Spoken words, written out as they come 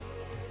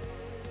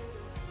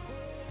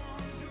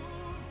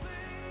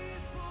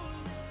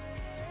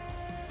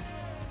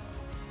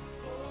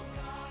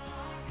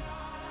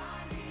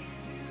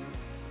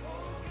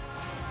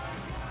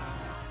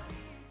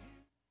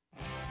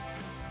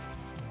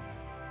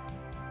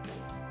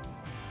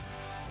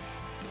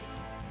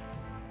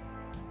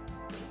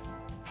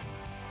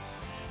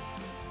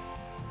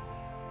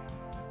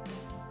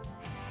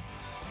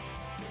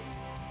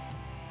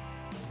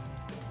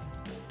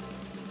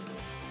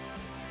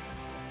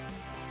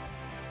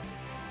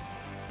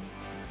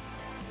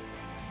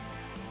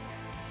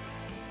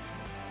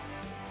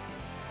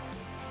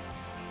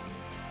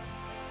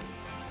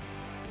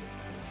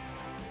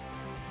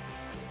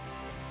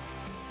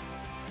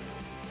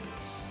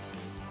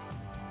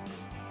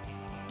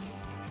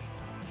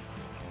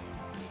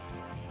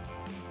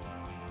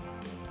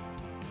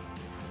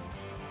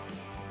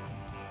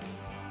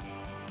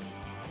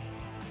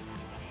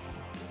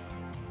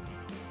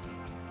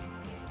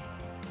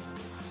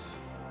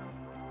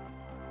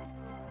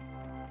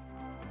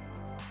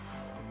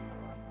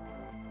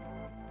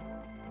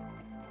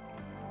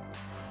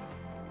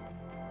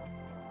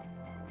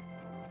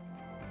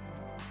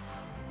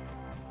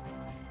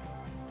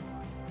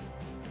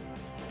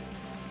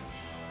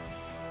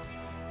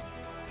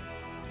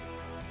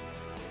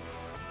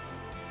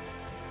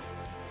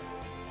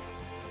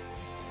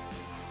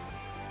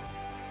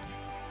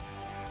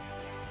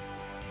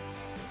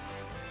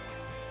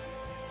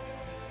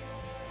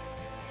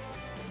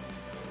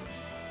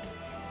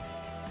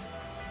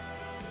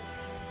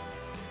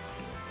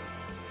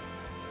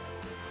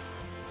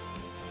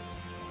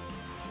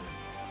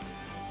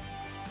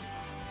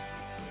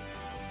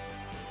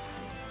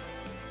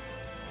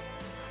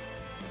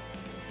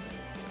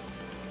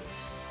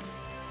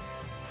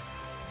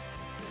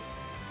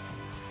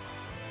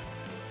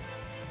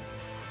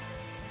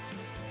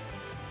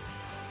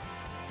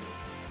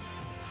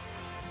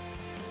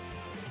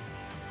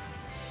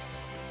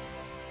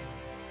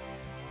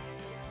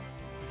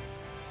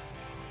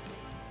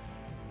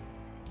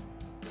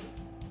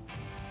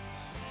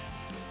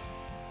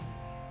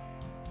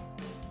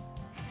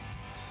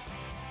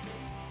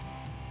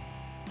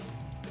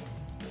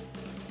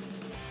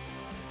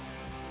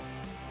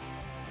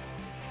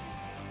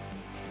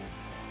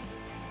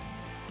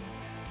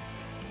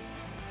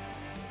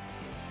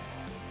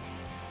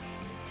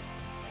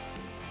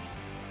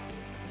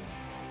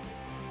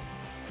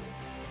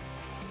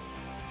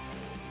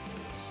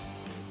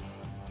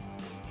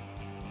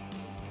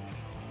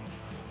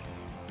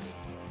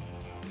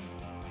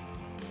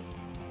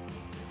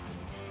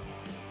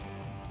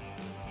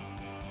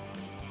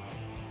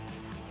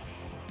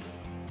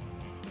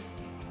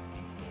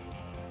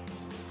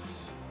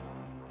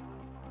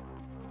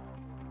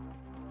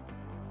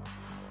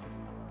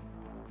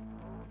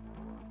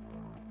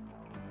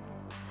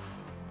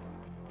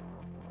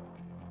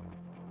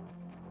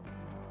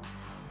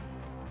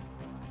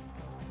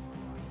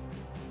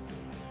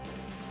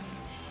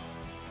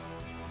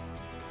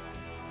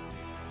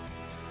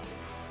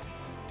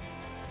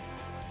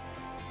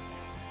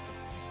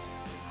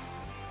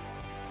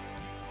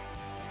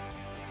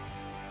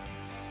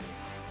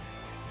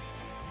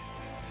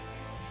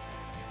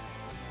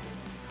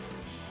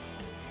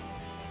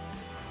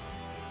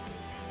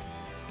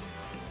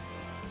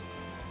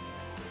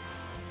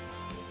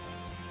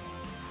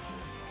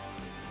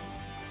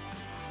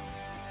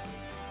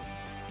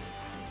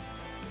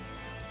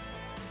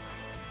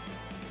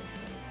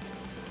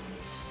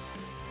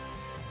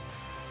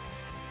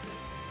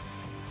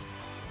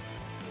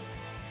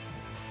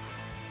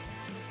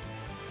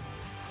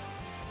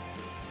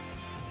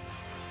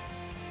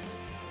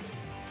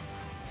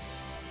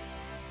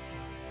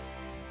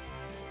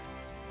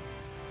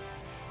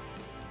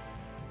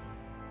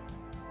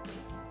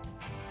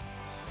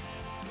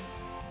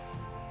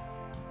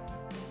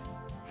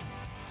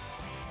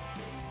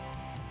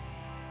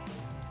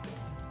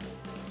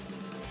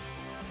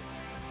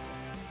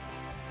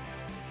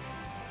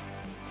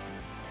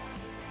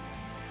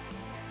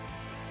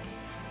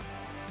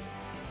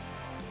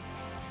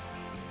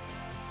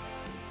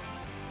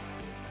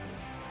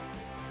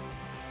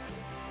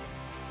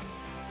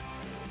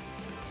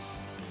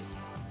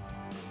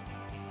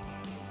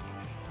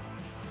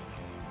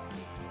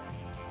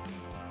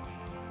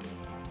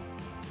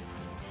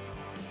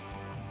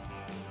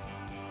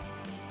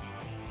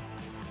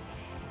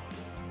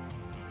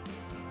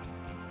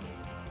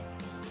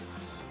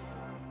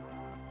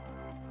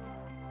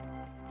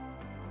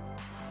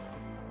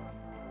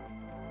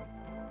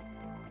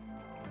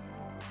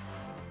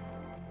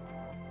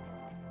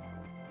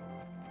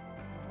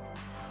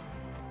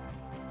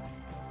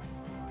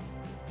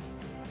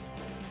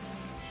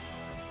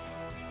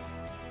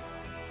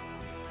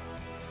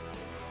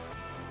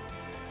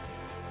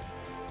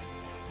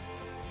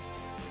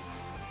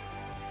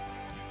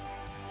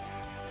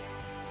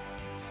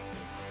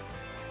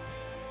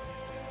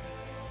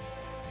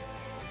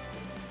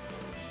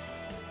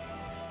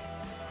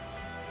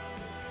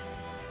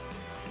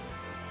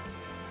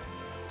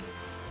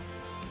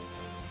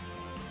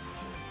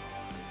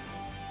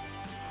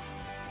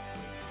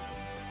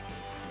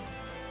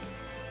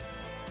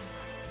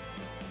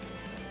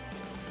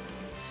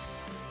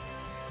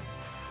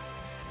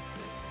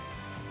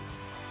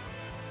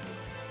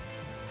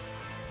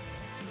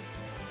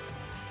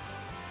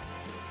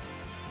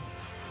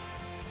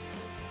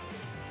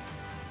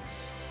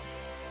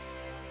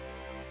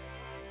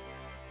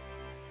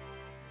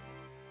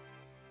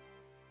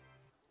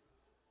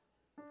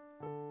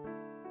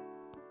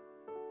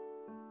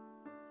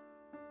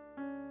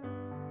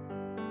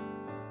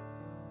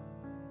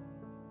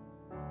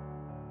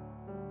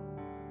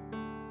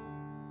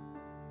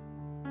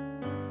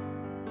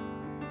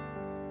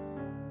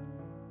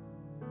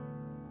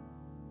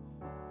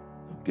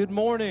Good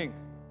morning.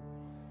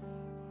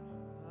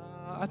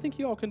 I think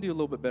you all can do a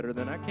little bit better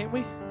than that, can't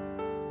we?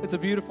 It's a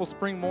beautiful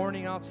spring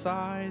morning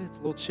outside. It's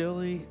a little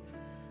chilly.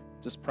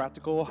 Just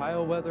practical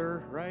Ohio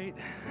weather, right?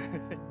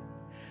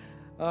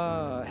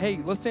 Hey,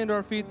 let's stand to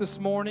our feet this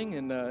morning,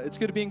 and it's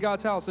good to be in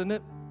God's house, isn't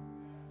it?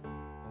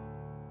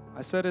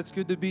 I said it's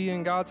good to be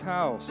in God's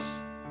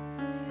house.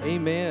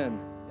 Amen.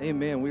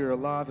 Amen. We are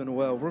alive and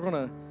well. We're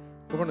gonna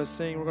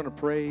sing. We're gonna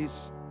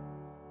praise.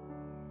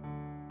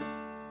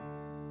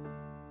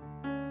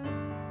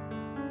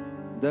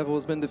 The devil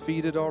has been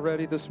defeated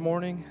already this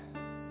morning.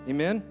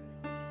 Amen.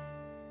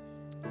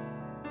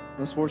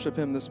 Let's worship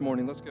him this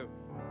morning. Let's go.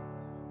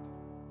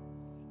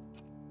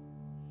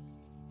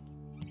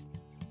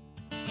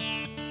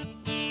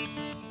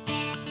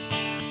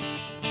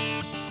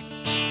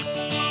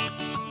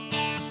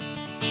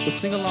 Let's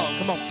sing along.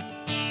 Come on.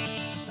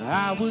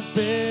 I was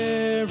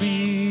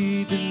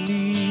buried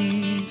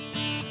beneath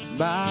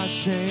my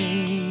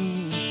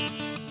shame.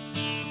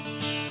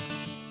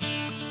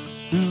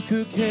 Who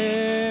could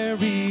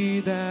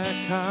carry that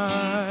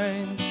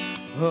kind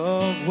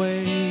of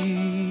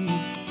weight?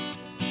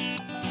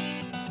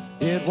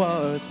 It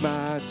was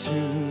my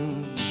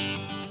tomb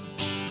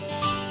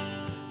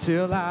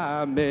till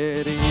I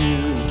met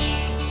you.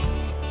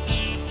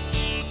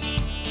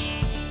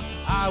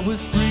 I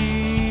was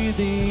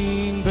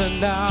breathing but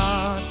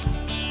not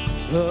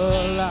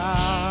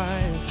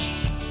alive.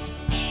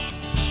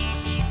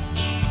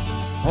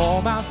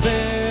 All my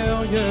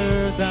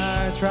failures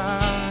I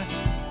tried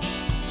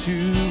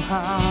to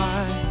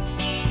hide.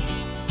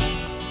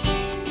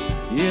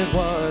 It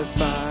was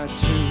my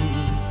tomb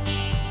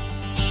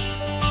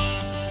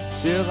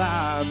till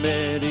I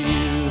met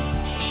you.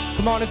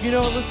 Come on, if you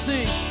know it, let's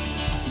sing.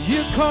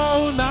 You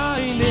called my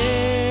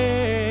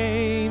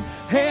name,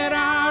 and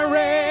I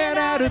ran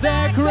out of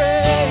that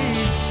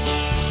grave,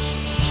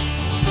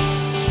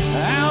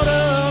 out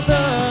of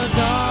the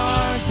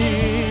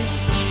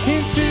darkness,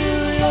 into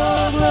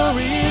your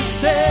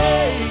glorious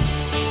day.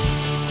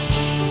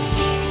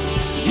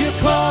 You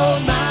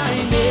called my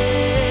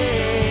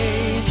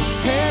name,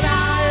 and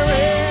I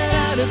ran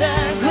out of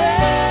that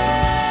grave,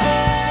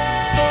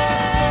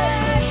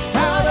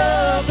 out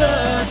of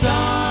the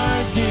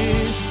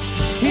darkness,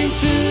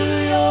 into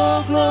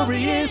your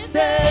glorious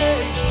day.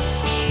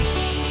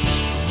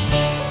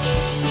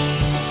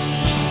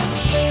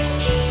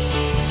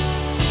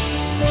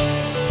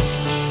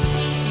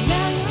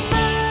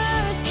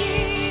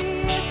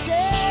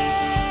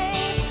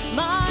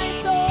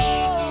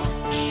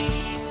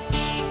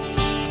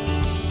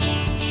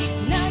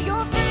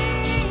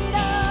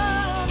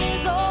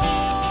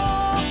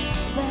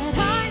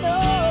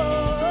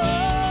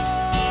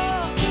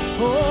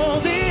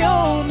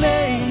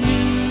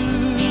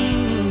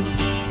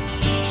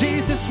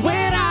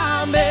 When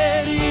I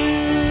met you,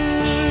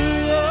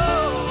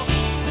 oh,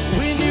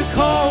 when you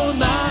called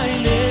my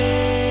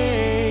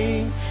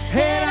name,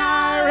 and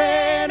I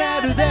ran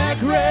out of that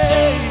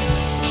grave,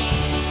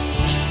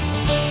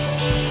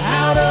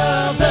 out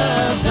of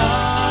the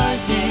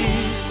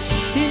darkness,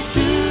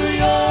 into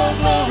your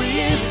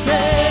glorious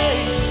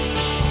day.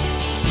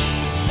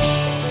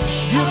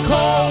 You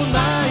called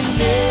my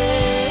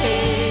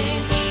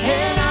name,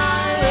 and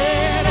I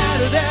ran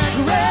out of that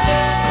grave.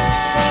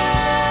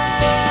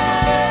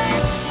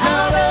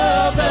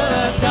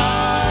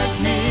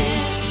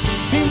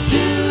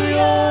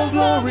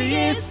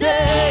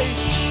 Day.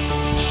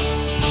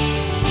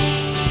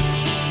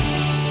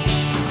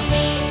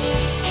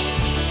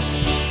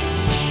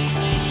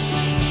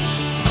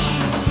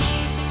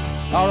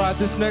 All right,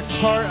 this next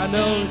part, I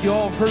know you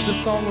all heard the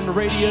song on the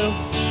radio,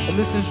 and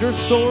this is your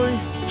story.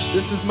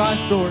 This is my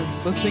story.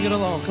 Let's sing it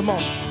along. Come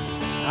on.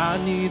 I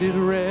needed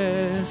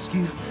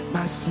rescue.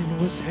 My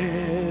sin was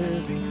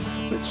heavy,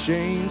 but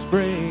chains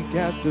break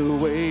at the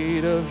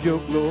weight of your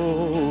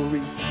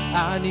glory.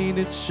 I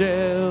needed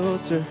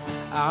shelter.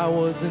 I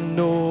was an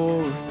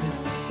orphan,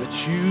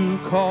 but you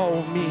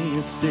called me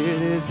a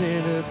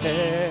citizen of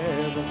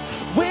heaven.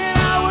 When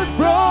I was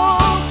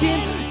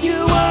broken,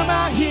 you were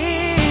my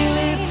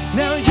healing.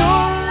 Now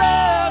your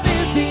love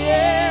is the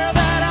air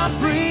that I'm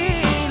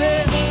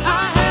breathing.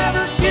 I have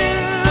a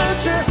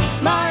future,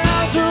 my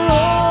eyes are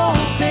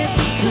open,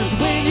 'cause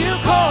when you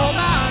call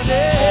my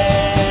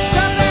name,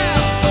 shut down.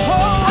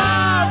 Oh,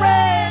 I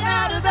ran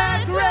out of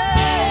that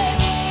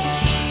grave,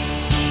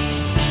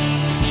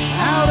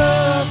 out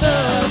of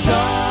the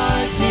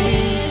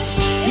darkness,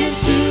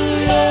 into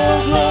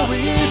your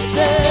glorious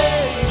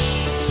day.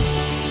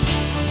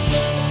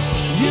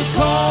 You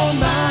called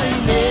my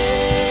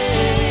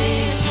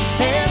name,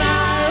 and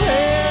I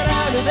ran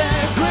out of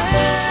that grave,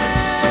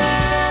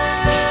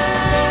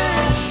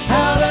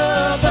 out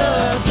of the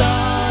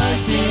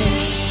darkness,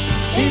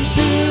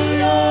 into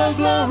your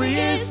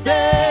glorious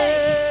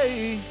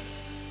day.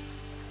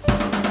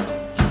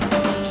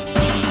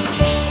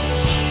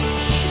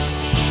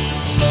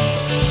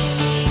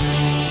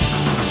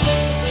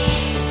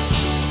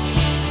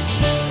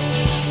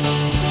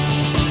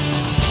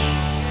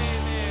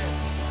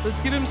 Let's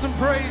give him some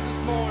praise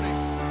this morning.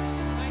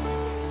 Thank you.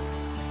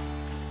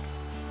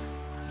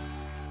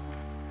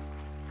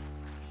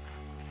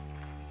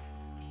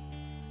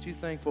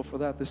 thankful for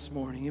that this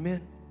morning.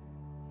 Amen.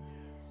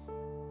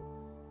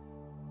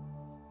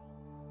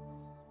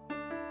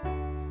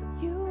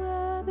 You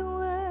are the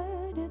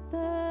Word at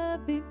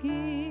the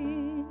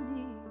beginning,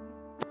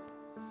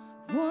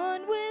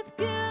 one with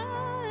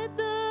God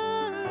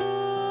the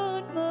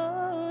Lord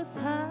Most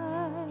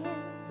High.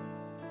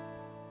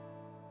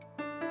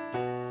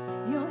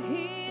 Your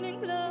hidden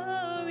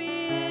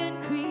glory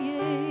in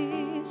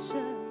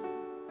creation,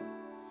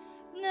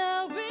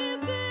 now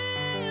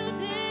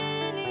revealed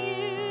in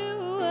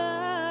you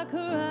are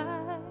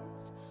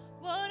Christ.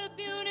 What a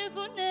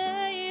beautiful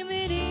name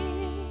it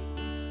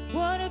is.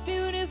 What a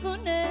beautiful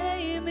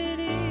name it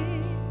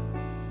is.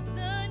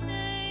 The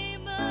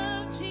name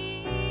of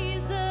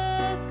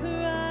Jesus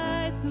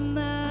Christ,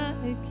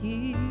 my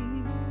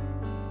King.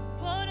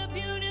 What a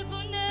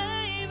beautiful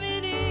name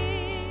it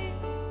is.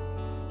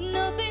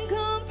 Nothing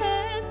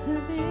compares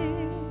to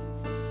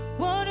this.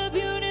 What a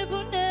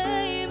beautiful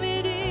name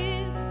it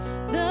is.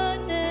 The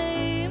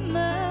name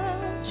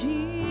of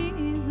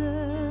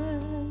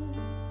Jesus.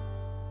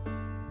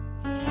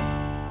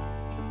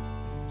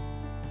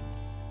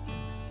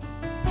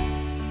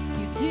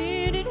 You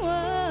didn't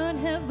want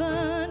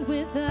heaven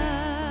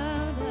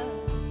without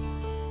us.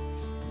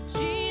 So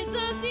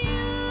Jesus,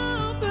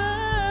 you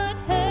brought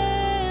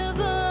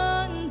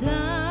heaven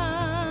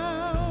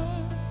down.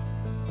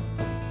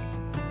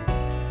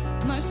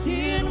 My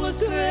sin was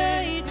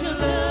great, your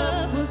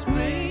love was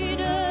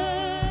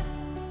greater.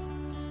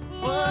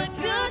 What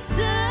could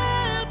separate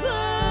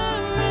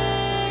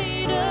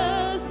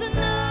us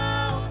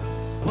now?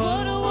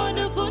 What a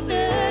wonderful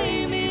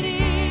name it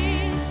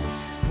is.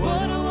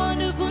 What a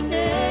wonderful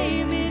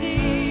name it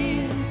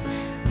is.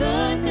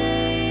 The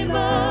name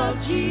of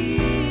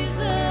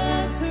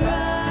Jesus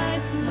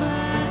Christ,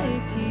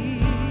 my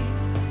King.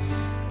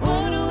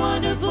 What a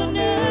wonderful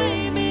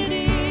name it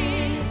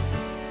is.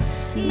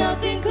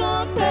 Nothing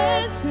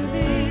compares to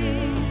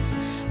this.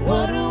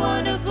 What a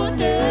wonderful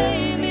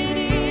name it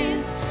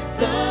is.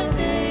 The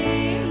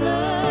name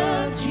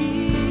of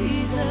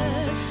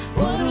Jesus.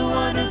 What a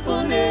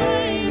wonderful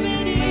name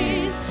it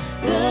is.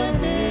 The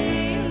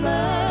name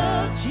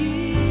of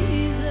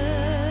Jesus.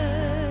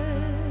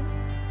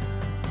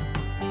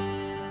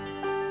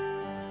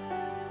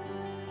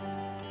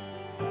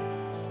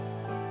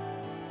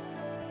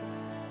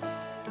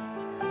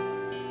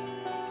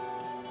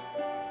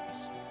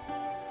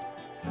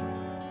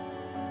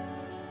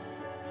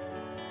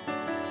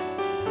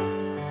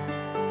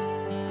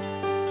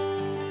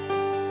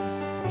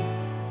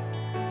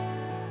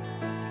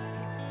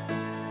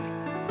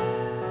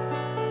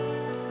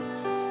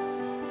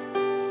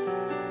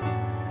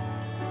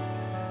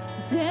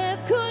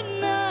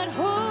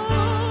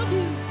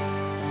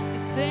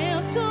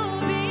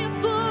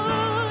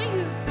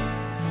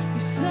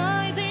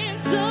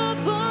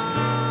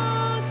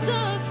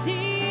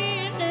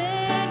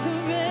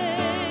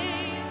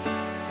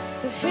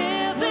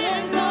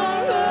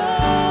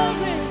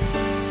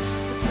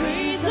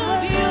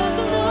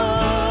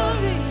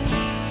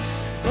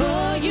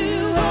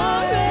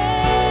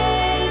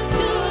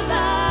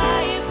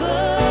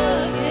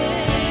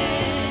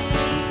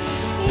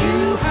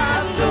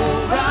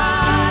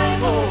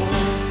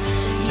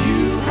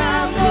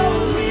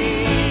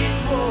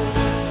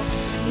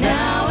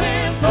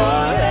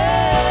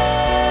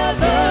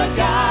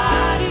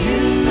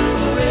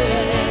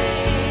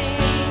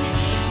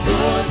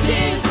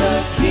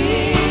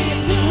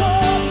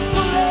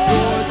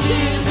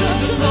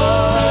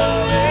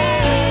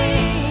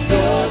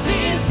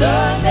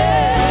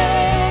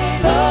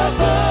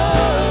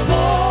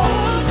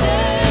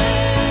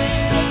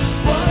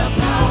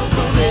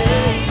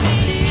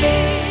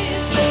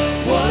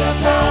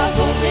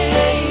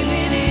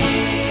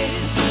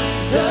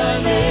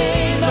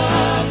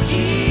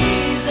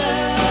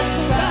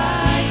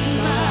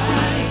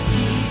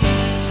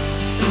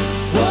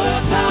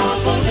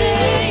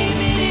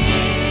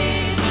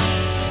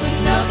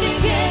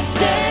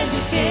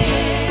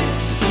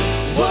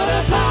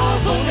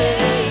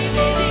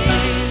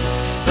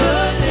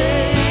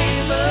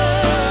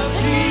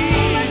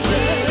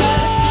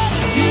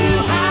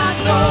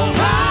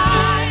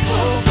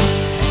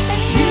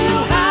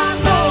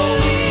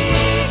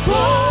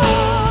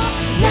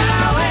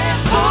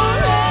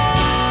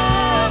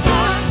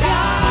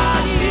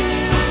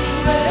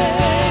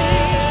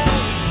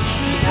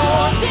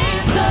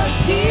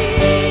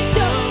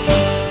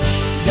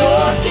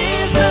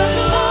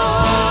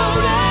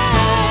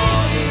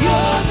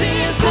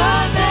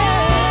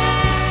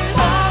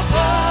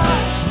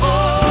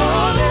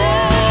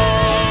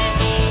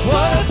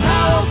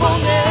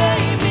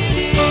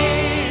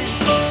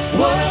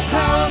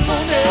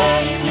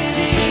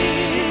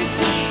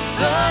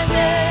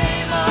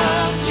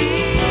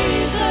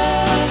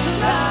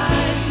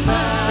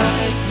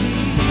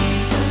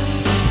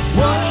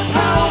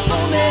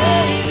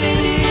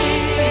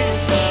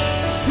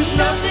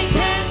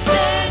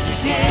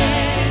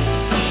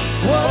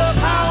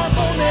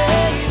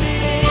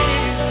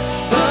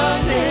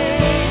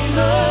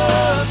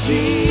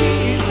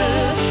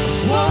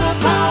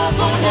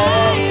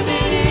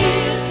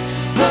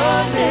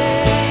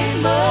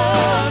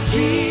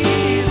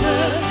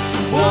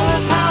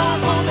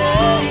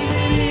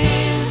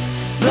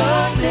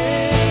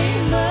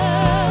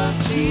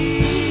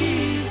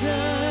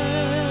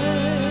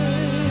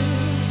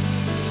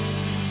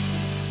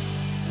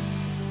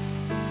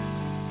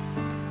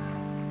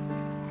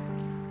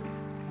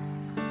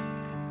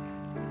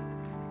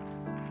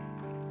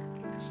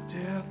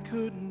 Death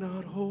could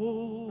not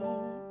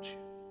hold you.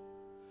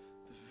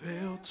 The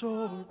veil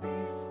tore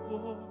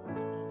before. Come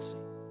on, sing.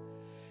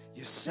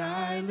 You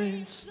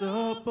silenced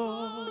the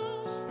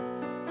boast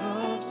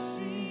of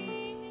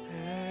sin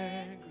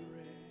and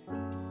grave.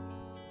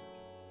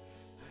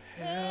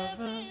 The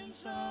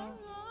heavens are,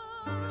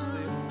 yes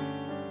they are,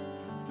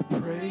 the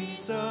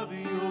praise of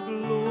your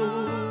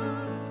glory.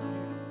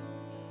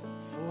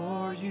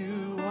 For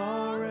you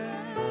are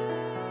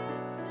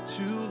raised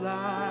to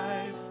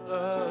life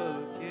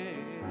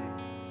again.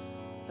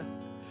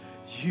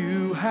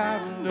 You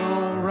have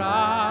no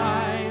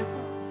rival.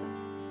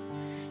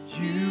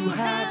 You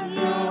have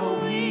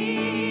no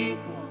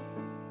equal.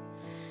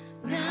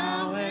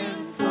 Now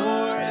and forever,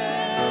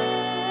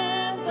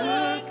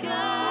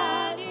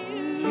 God,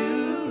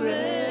 you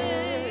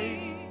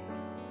reign.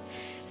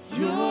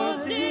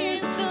 Yours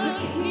is the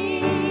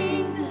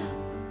kingdom.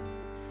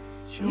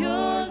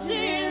 Yours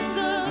is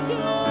the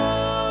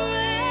glory.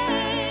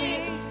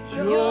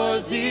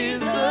 Yours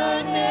is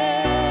the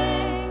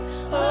name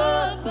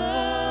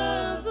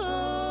above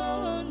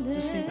all names.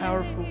 Just sing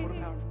powerful.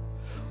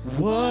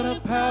 What a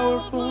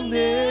powerful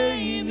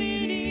name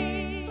it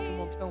is. Come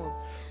on, tell him.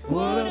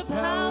 What a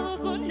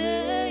powerful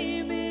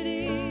name it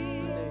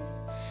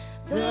is.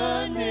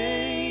 The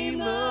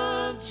name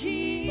of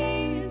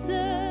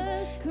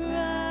Jesus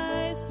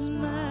Christ,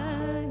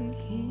 my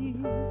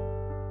King.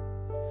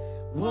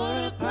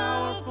 What a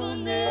powerful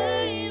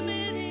name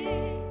it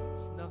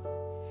is.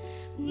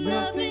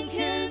 Nothing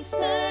can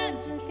stand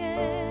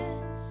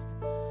against.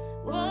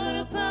 What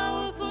a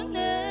powerful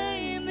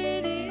name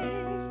it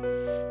is.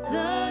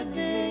 The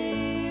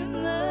name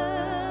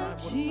of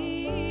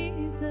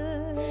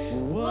Jesus.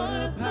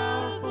 What a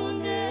powerful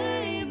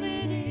name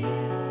it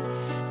is.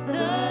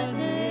 The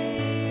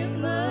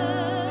name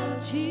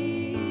of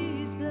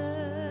Jesus.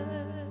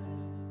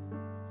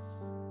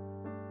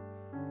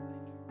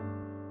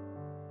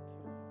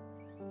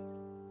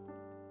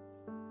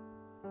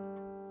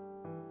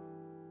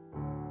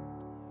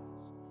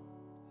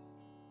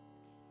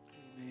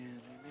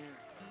 Amen, amen.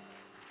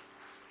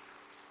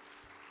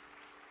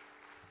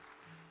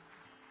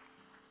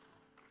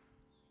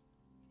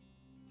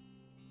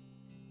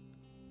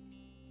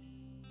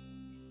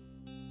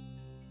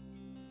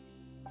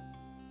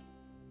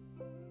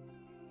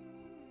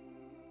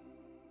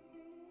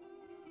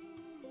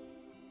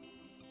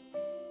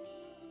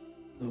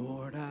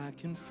 Lord, I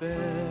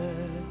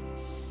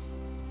confess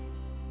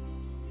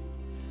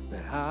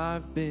that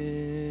I've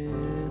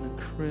been a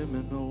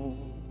criminal.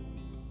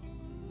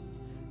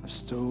 I've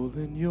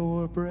stolen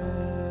your breath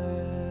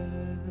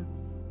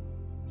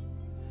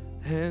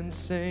and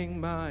sang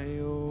my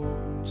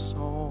own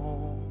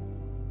song.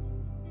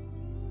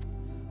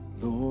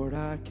 Lord,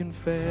 I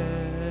confess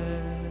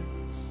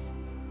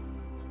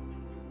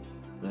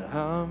that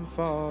I'm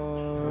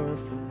far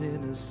from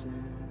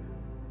innocent.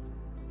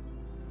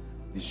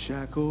 These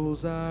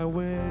shackles I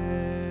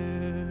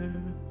wear,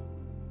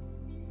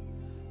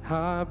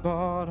 I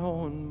bought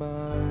on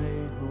my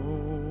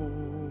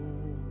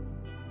own.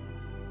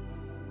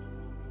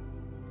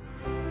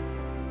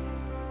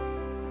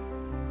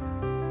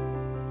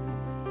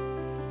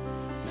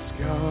 The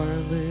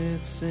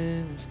scarlet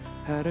sins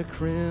had a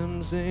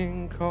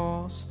crimson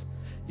cost.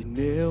 You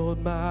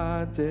nailed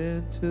my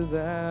debt to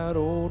that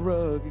old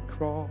rugged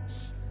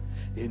cross.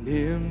 An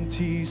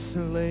empty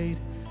slate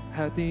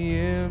at the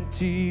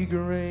empty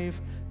grave.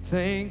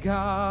 Thank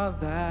God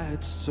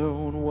that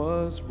stone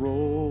was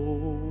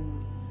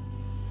rolled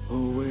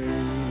away.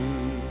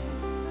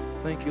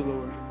 Thank you,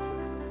 Lord.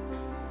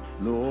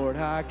 Lord,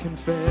 I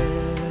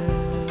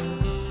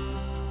confess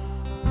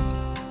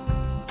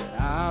that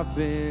I've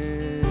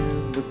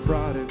been the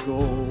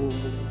prodigal,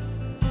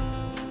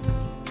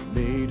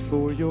 made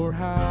for your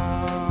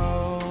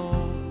house,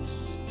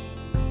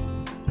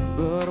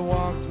 but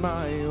walked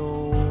my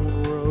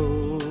own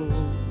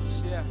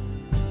roads. Yeah.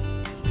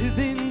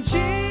 Then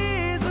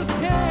Jesus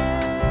came.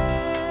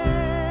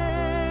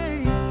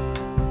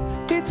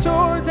 He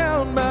tore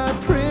down my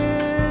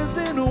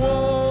prison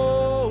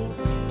walls.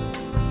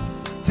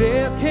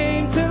 Death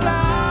came to life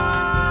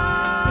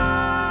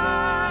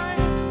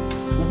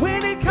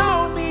when he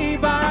called me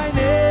by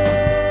name.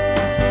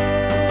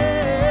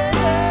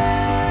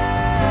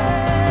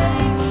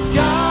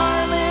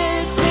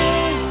 Scarlet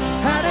sins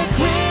had a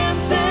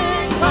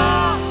crimson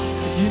cost.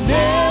 You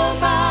nailed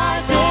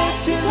my debt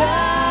to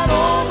that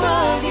old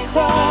rugged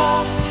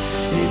cross.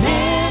 An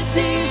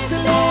empty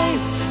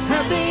slave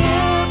at the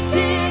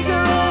empty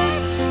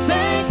grave.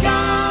 Thank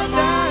God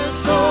that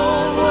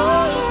stone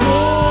was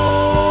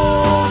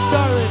rolled.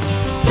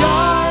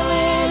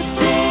 Scarlet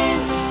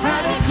sins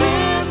had a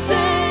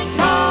crimson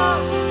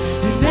cost.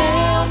 You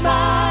nailed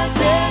my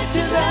debt to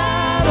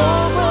that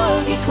old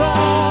rugged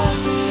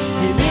cross.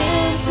 An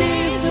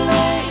empty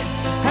slave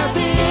at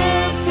the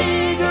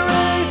empty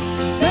grave.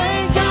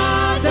 Thank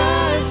God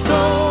that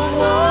stone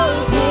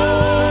was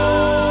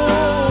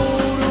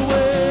rolled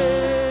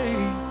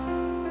away.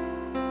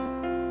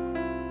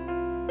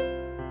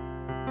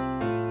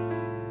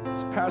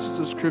 There's a passage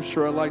of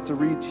scripture I'd like to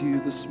read to you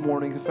this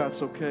morning, if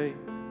that's okay.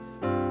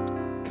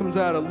 comes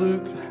out of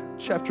Luke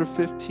chapter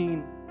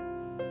 15.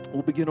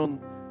 We'll begin on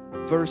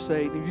verse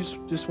 8. If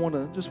you just want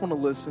to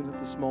listen at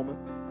this moment.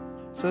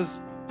 It says,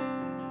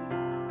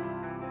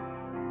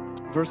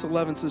 verse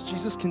 11 says,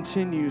 Jesus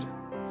continued,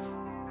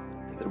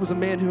 there was a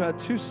man who had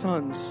 2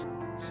 sons.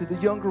 See, the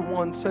younger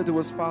one said to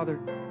his father,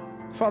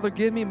 Father,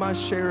 give me my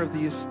share of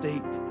the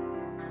estate.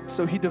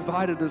 So he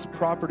divided his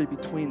property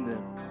between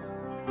them.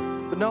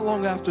 But not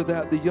long after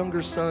that, the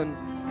younger son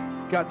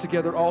got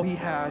together all he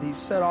had. He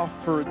set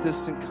off for a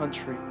distant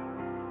country,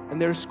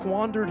 and there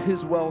squandered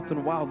his wealth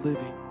in wild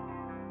living.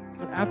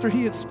 And after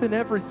he had spent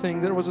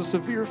everything, there was a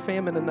severe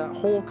famine in that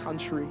whole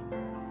country,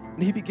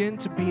 and he began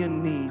to be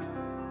in need.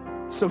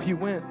 So he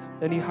went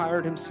and he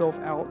hired himself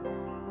out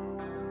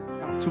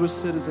to a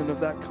citizen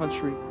of that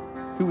country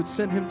who would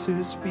send him to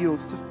his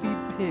fields to feed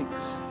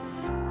pigs.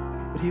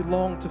 But he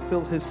longed to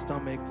fill his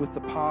stomach with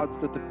the pods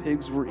that the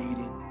pigs were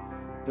eating,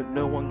 but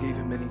no one gave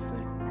him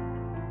anything.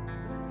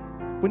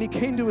 When he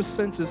came to his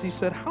senses, he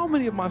said, how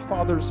many of my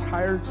father's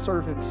hired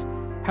servants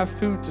have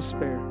food to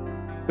spare?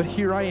 But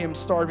here I am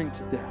starving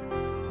to death.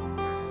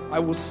 I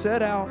will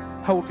set out,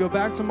 I will go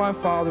back to my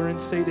father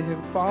and say to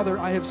him, Father,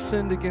 I have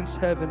sinned against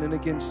heaven and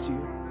against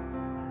you.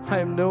 I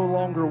am no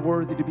longer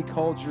worthy to be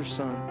called your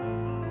son.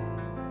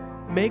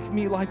 Make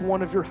me like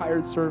one of your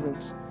hired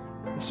servants.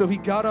 And so he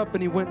got up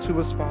and he went to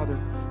his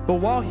father. But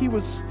while he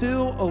was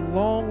still a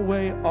long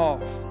way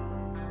off,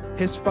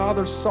 his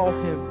father saw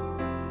him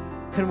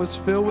and was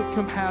filled with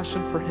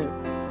compassion for him.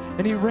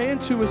 And he ran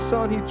to his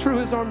son, he threw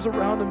his arms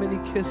around him and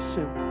he kissed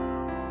him.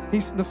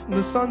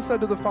 The son said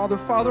to the father,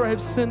 Father, I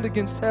have sinned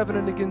against heaven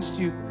and against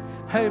you.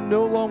 I am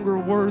no longer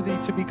worthy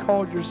to be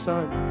called your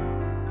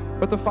son.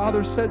 But the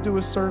father said to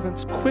his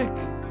servants, quick,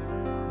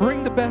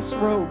 bring the best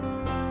robe.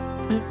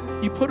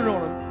 And you put it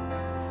on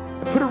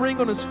him. And put a ring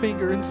on his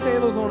finger and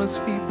sandals on his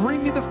feet.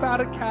 Bring me the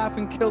fatted calf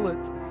and kill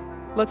it.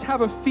 Let's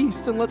have a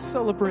feast and let's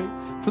celebrate.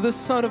 For this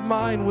son of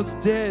mine was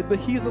dead, but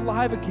he is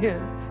alive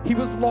again. He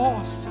was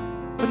lost,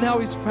 but now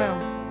he's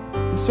found.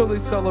 And so they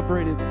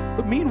celebrated.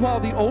 But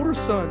meanwhile, the older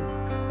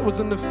son was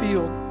in the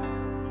field.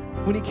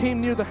 When he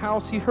came near the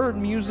house, he heard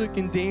music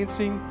and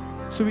dancing.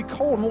 So he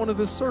called one of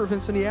his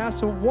servants and he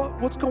asked him,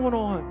 what's going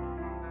on?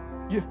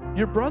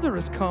 Your brother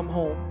has come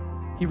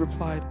home, he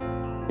replied.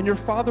 And your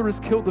father has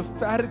killed the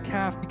fatted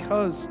calf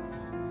because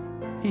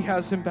he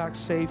has him back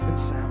safe and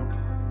sound.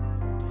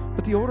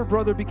 But the older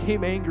brother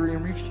became angry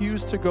and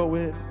refused to go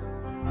in.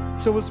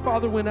 So his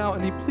father went out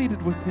and he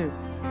pleaded with him.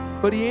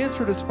 But he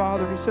answered his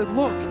father and he said,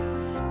 look,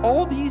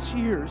 all these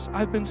years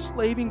I've been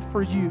slaving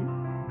for you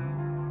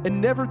and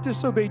never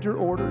disobeyed your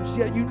orders,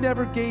 yet you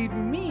never gave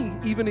me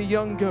even a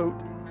young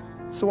goat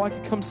so I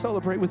could come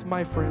celebrate with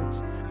my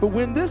friends. But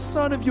when this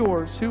son of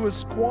yours who has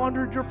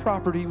squandered your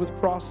property with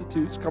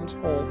prostitutes comes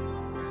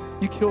home,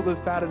 you kill the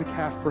fatted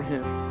calf for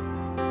him.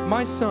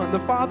 My son, the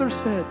father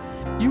said,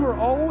 you are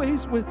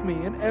always with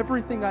me and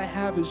everything I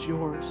have is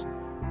yours.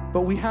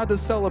 But we had to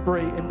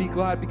celebrate and be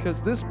glad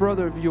because this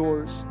brother of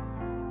yours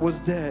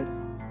was dead,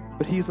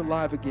 but he's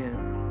alive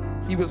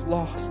again. He was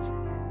lost,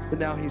 but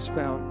now he's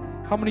found.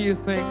 How many of you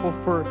are thankful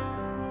for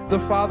the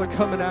Father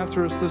coming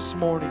after us this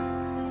morning?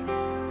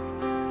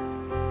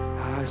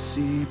 I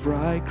see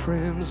bright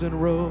crimson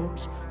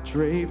robes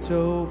draped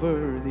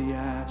over the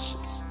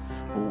ashes,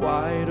 a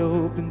wide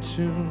open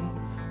tomb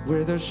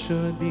where there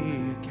should be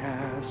a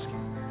casket.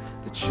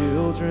 The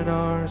children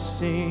are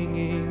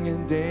singing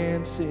and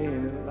dancing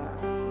and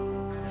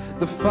laughing.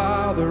 The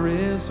Father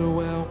is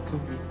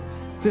welcoming.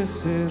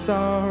 This is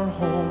our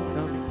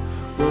homecoming.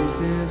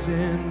 Roses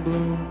in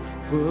bloom,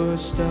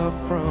 pushed up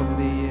from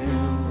the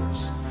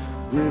embers.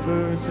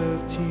 Rivers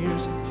of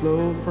tears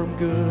flow from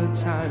good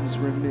times,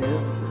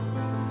 remember.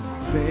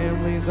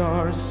 Families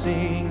are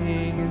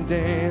singing and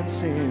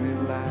dancing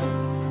and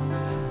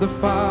laughing. The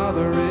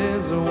Father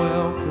is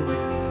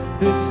welcoming.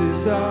 This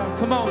is our,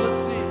 come on, let's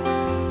sing.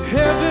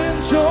 Heaven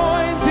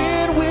joins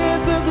in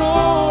with the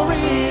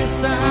glorious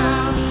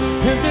sound,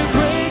 and the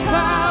great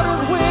cloud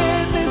of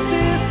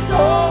witnesses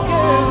all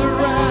gather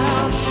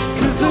round.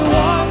 'Cause the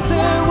ones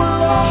that were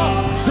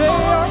lost, they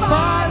are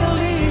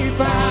finally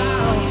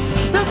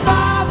found. The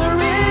Father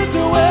is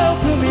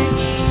welcoming.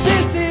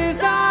 This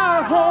is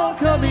our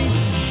homecoming.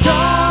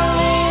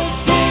 Scarlet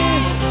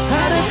sins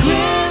at a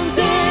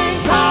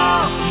crimson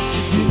cost.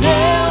 You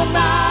nailed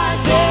my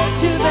death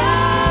to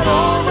that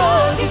old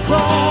rugged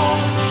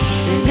cross.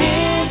 An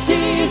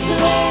empty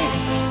slate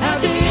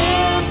at the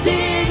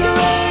empty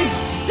grave.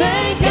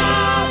 Thank God.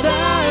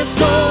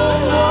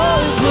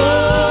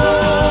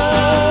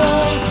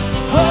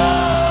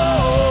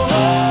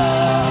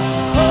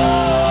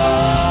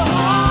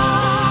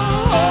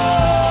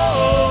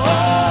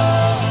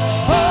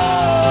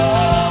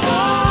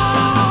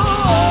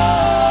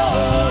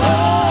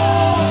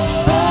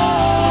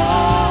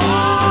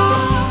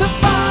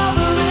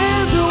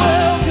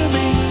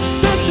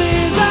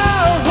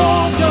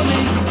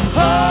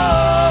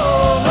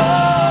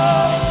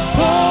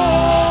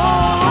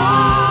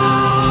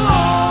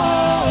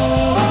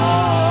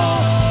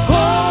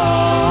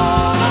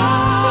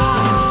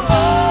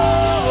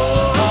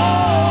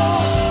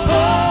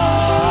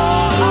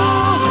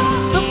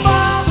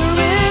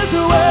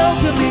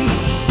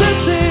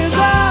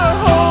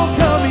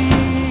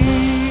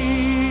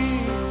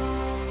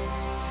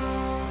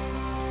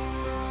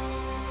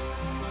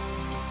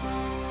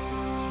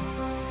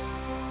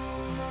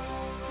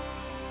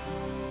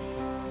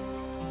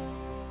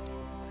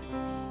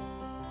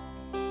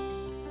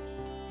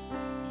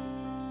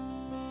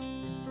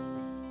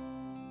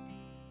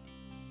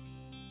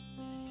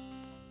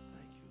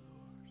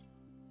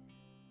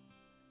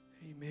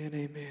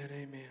 Amen, amen,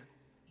 amen.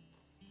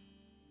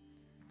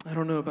 I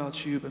don't know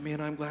about you, but man,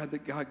 I'm glad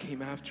that God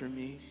came after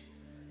me.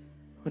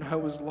 When I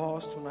was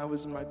lost, when I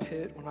was in my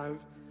pit, the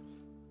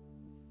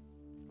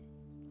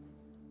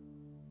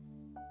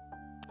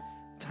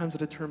times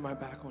that I turned my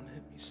back on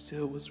him, he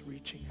still was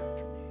reaching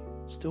after me,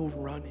 still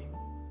running,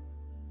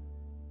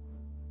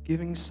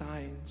 giving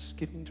signs,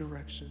 giving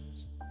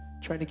directions,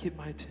 trying to get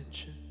my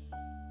attention.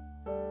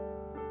 How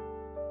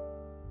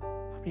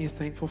many are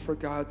thankful for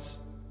God's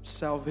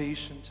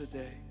salvation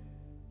today?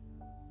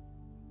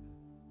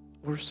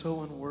 We're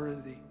so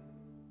unworthy.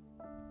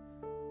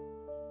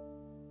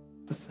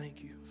 But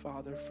thank you,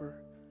 Father,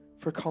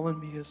 for calling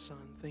me a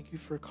son. Thank you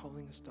for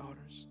calling us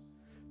daughters.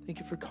 Thank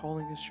you for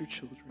calling us your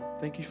children.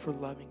 Thank you for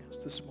loving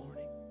us this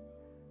morning.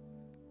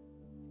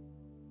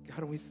 God,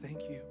 and we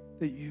thank you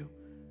that you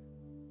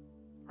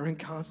are in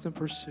constant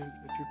pursuit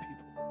of your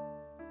people,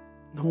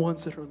 the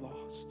ones that are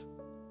lost.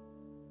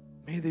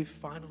 May they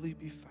finally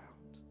be found.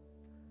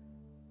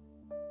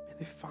 May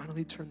they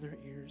finally turn their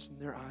ears and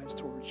their eyes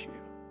towards you.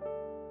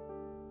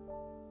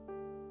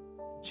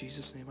 In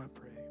Jesus' name I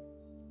pray.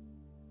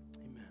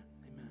 Amen.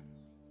 Amen.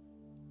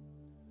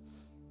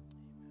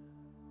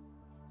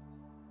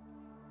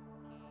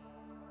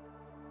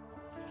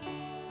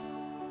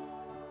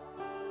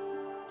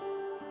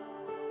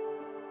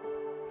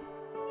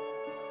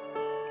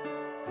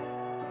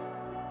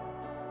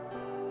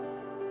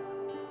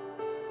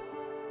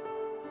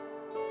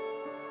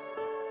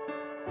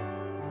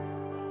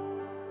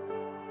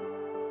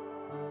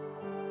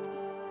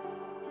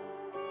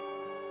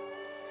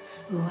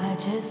 Oh, I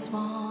just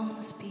want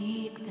to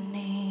speak the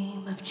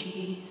name of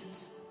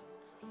Jesus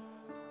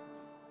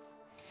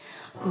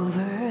over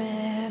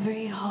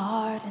every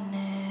heart and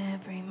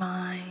every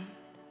mind.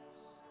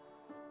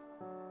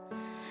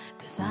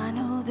 'Cause I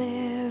know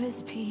there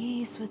is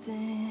peace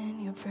within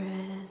your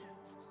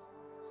presence.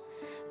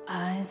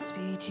 I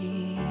speak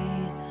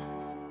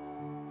Jesus.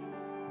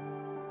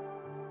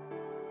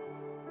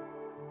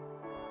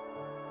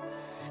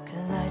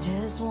 'Cause I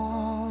just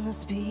want to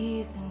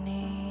speak the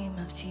name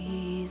of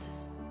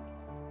Jesus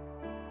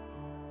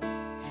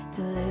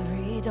till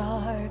every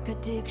dark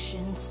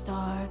addiction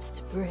starts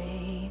to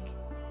break,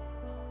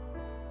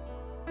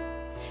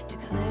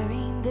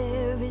 declaring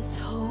there is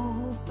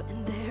hope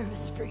and there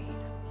is freedom.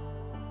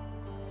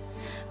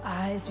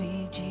 I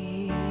speak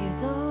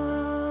Jesus,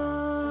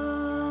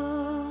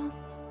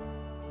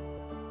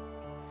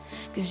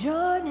 'cause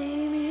your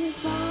name is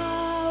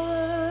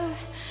power,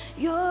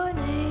 your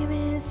name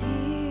is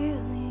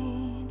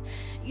healing,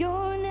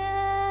 your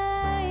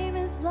name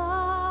is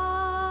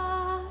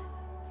life.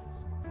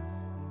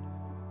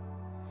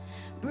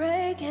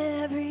 Break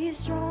every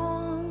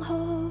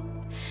stronghold,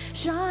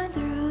 shine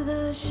through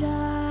the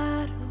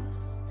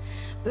shadows,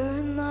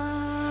 burn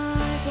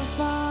like a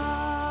fire.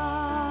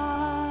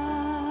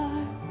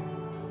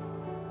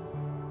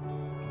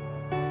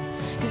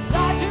 'Cause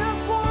I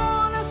just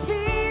want to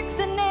speak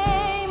the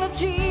name of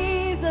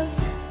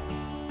Jesus,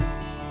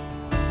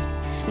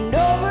 and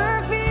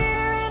over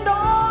fear and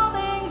all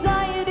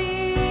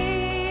anxiety,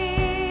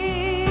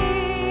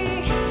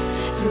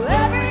 to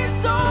every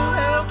soul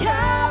held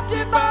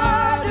captive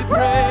by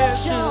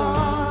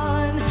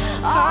depression,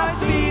 I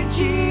speak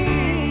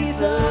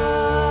Jesus.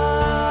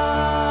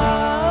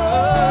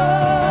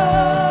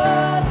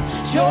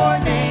 Your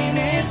name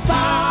is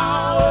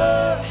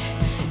power,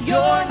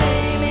 your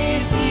name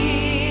is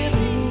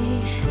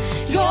healing,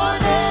 your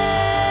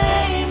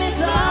name is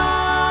life.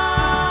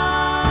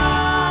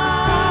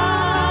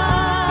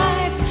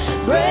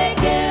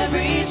 Break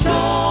every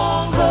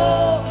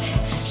stronghold,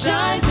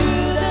 shine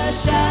through the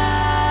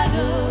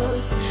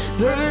shadows,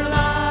 burn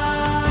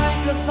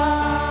like a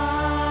fire.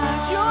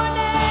 Your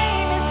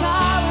name is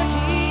power,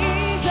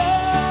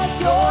 Jesus.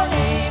 Your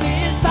name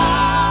is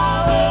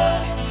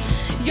power,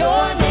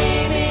 your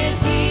name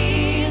is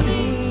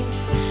healing,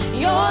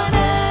 your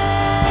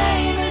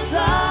name is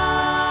life.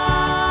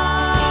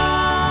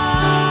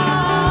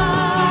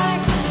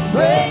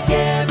 Break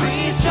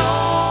every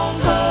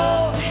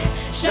stronghold,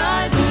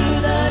 shine through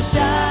the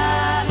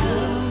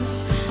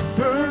shadows,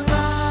 burn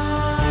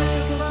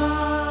like a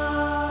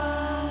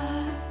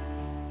fire.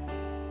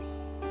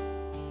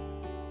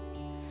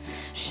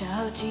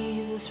 Shout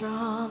Jesus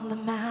from the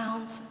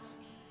mountains,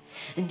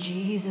 and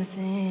Jesus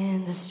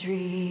in the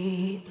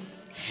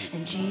streets,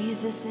 and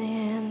Jesus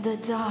in the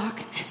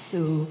darkness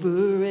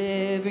over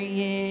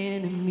every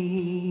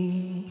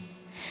enemy.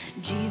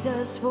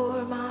 Jesus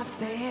for my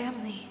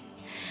family,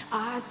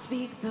 I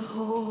speak the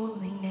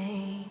holy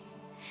name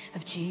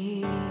of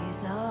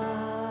Jesus.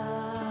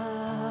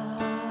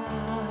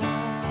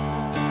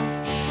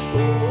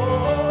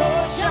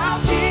 Oh,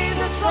 shout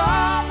Jesus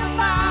from the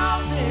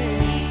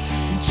mountains,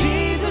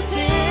 Jesus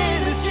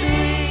in the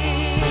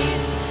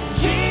streets,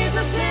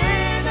 Jesus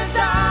in the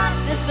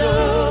darkness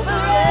over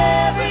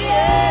every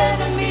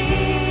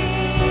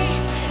enemy.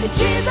 And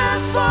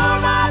Jesus for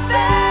my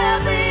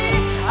family,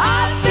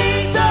 I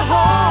speak the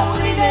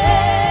holy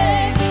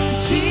name,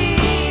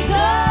 Jesus.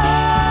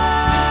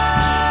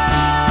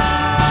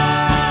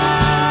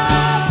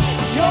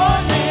 Your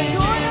name,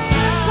 your name.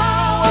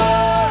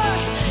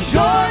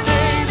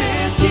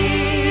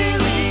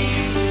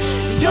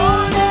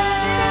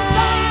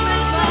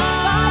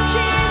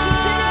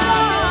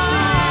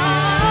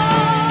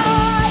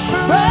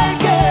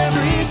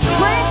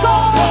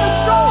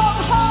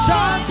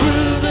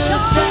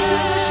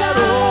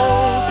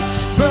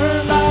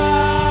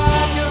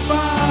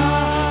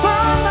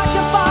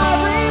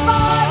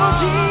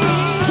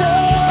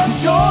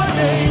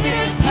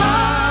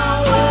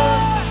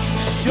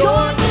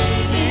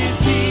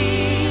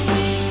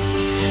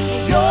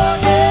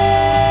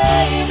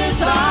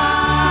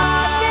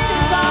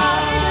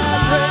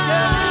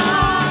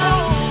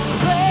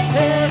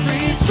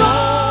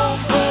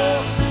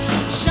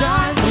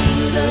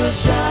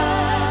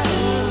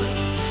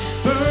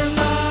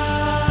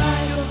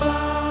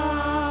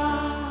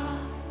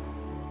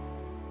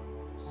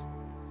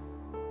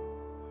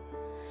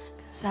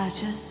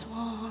 just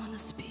want to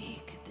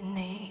speak the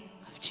name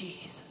of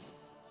Jesus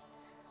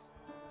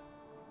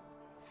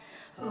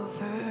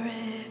over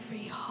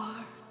every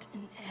heart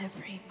and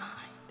every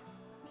mind.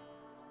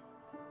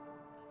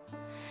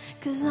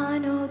 'Cause I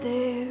know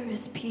there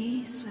is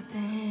peace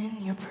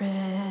within your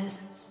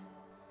presence.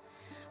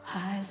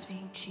 I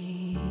speak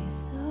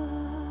Jesus.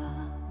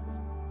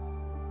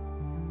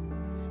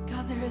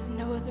 God, there is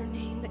no other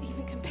name that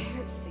even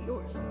compares to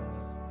yours.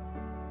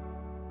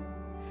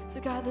 So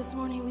God, this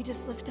morning we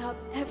just lift up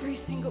every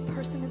single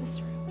person in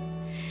this room.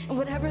 And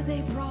whatever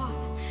they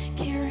brought,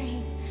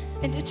 carrying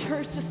into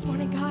church this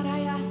morning, God, I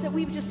ask that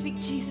we would just speak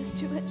Jesus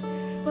to it.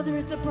 Whether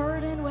it's a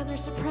burden, whether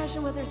it's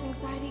depression, whether it's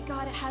anxiety,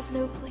 God, it has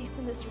no place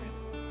in this room.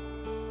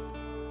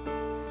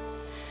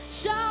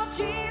 Shout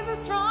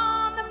Jesus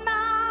from the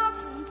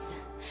mountains,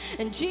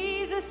 and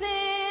Jesus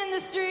in the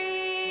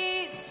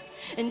streets,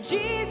 and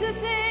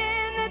Jesus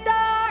in the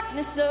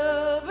darkness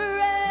over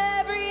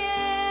every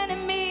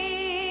enemy,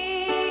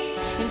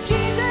 and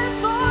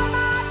Jesus for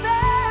my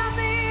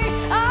family.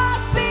 I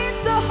speak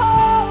the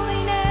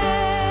holy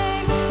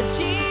name of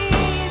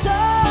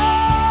Jesus.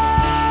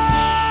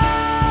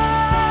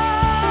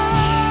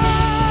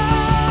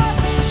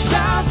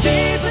 Shout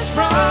Jesus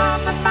from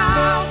the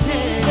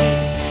mountains,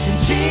 and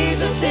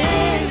Jesus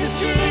in the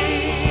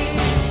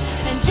streets,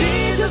 and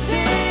Jesus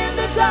in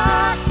the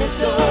darkness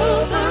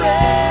over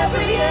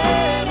every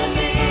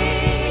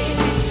enemy,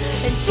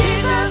 and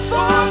Jesus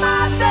for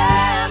my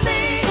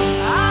family.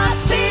 I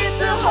speak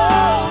the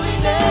holy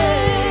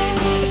name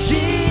of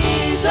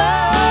Jesus.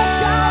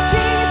 Shout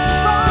Jesus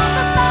from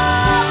the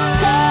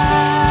mountains,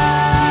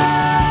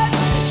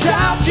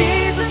 shout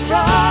Jesus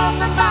from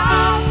the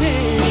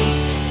mountains,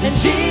 and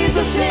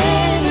Jesus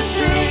in the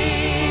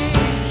streets,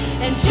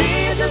 and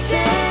Jesus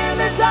in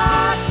the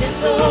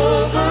darkness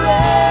over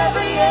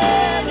every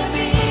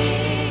enemy,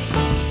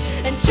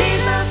 and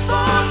Jesus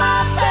for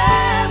my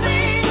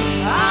family.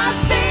 I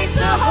speak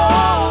the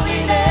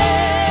holy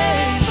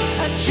name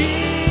of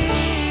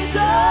Jesus.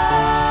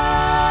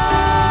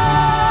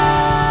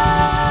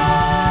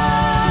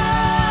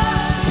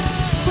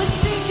 We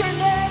speak your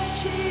name,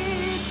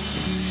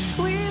 Jesus.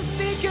 We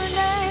speak your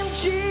name,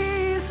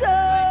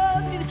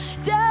 Jesus.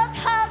 Death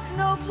has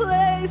no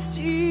place,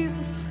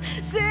 Jesus.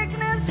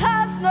 Sickness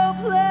has no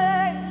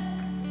place.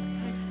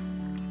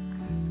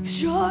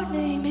 'Cause your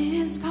name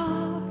is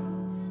power.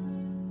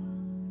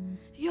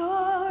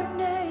 Your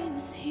name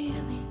is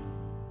healing.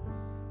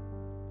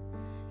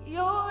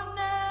 Your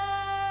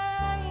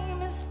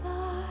name is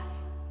life.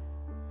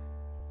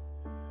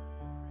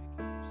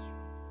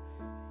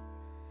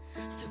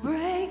 So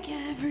break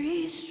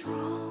every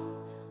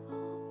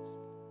stronghold,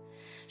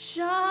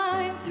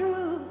 shine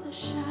through the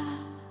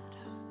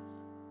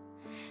shadows,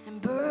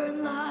 and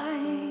burn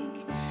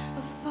like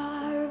a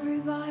fire of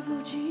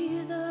revival,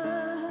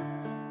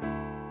 Jesus.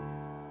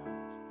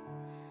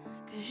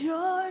 'Cause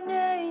your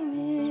name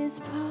is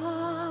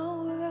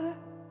power.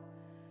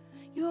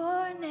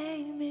 Your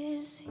name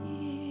is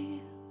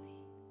healing.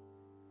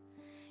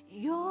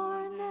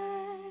 Your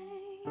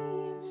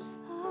name is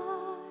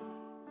life.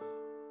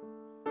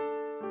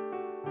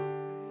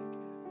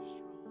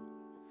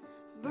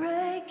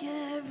 Break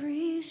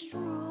every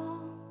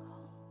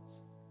stronghold,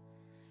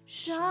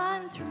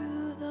 shine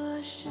through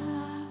the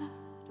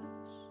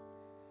shadows,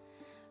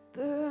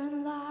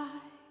 burn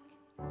like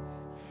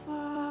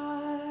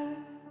fire.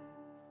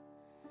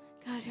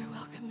 God, you're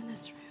welcome in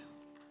this room.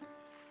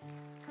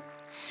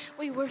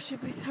 We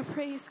worship with our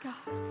praise, God.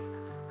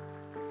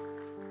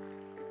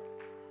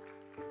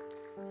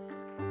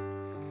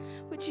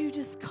 Would you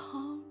just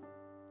come?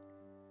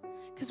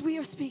 Because we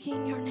are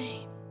speaking your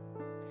name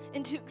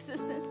into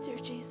existence, dear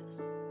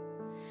Jesus.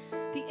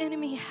 The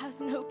enemy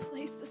has no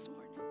place this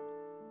morning.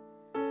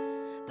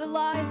 The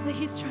lies that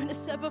he's trying to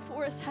set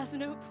before us has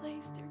no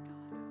place, dear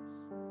God.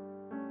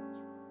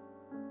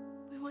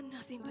 We want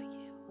nothing but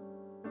you.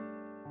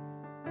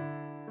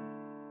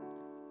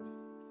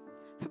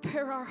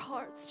 Prepare our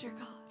hearts, dear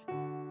God.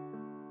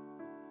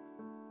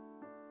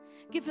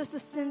 Give us a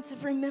sense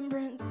of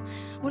remembrance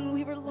when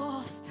we were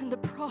lost and the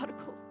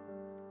prodigal,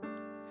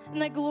 in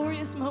that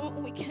glorious moment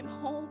when we came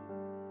home.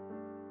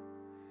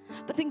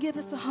 But then give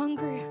us a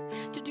hunger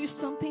to do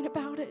something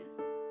about it,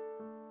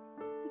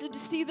 and to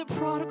see the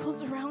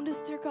prodigals around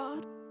us, dear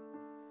God.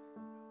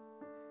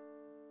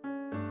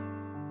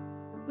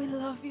 We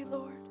love you,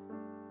 Lord.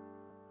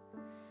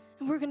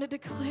 And we're going to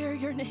declare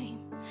your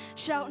name,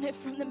 shouting it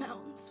from the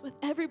mountains with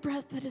every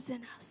breath that is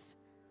in us.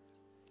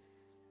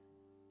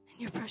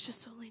 In your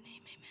precious holy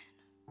name,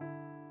 amen.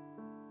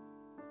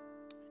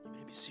 You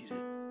may be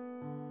seated.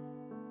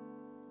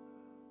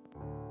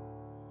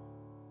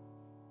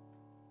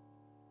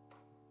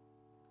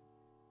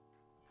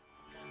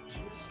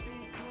 Just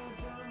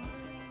because I'm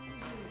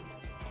losing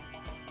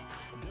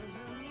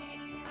doesn't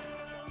mean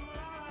I'm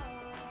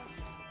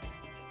lost.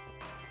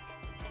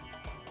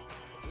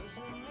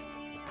 Doesn't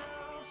mean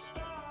I'll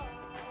stop.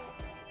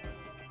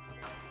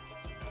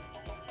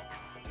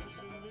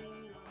 Doesn't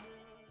mean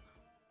I'm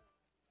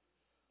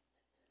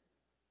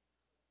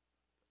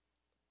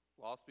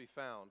Lost be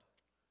found.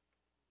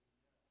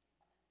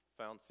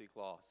 Found, seek,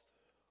 lost.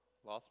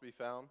 Lost to be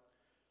found,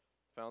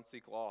 found,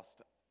 seek,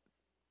 lost.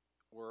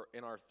 We're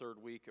in our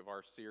third week of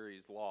our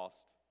series,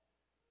 Lost,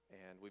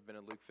 and we've been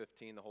in Luke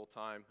 15 the whole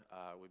time.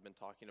 We've been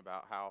talking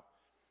about how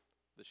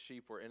the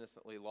sheep were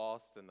innocently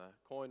lost and the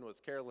coin was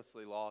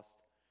carelessly lost.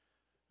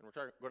 And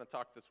we're going to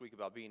talk this week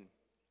about being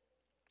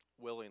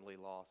willingly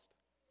lost.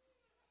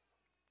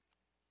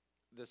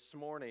 This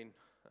morning,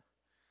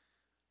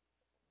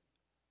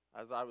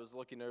 as I was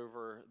looking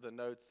over the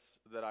notes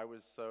that I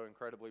was so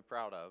incredibly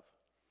proud of,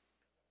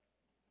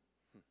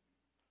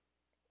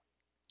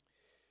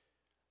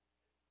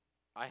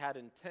 I had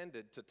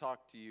intended to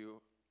talk to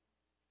you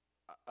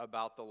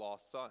about the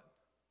lost son.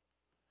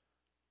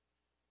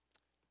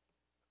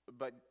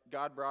 But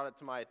God brought it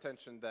to my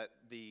attention that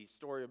the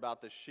story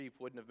about the sheep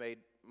wouldn't have made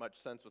much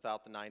sense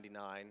without the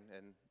 99,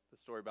 and the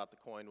story about the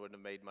coin wouldn't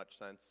have made much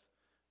sense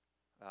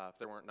if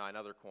there weren't 9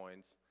 other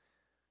coins.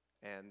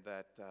 And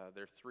that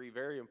there are 3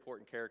 very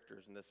important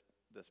characters in this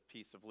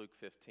piece of Luke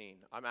 15.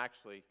 I'm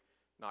actually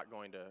not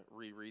going to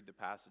reread the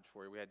passage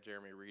for you. We had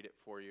Jeremy read it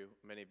for you.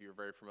 Many of you are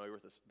very familiar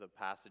with the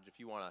passage. If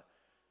you want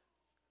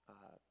to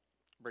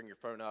bring your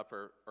phone up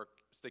or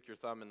stick your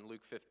thumb in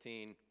Luke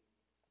 15,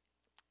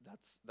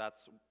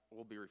 that's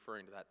we'll be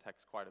referring to that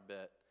text quite a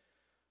bit.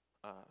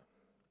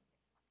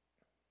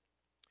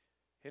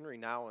 Henry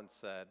Nouwen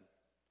said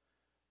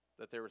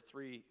that there were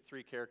three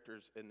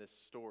characters in this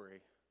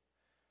story,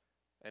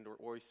 and we're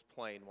always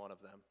playing one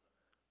of them.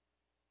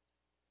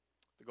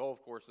 The goal,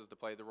 of course, is to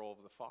play the role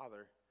of the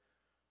father,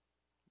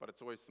 but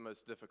it's always the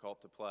most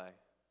difficult to play.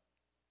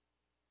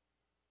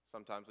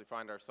 Sometimes we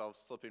find ourselves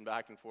slipping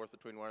back and forth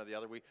between one or the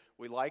other.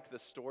 We like the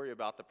story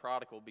about the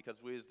prodigal because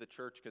we as the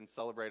church can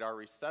celebrate our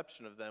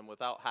reception of them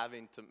without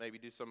having to maybe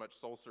do so much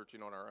soul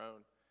searching on our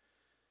own.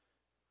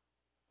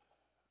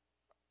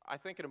 I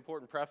think an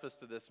important preface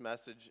to this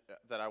message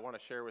that I want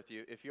to share with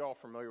you, if you're all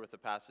familiar with the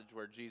passage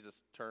where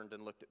Jesus turned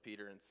and looked at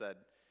Peter and said,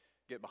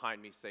 "Get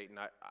behind me, Satan,"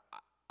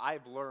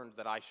 I've learned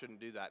that I shouldn't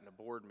do that in a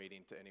board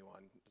meeting to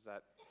anyone. Is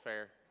that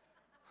fair?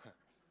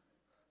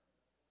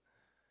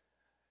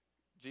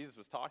 Jesus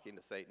was talking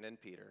to Satan and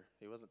Peter.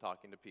 He wasn't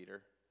talking to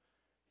Peter.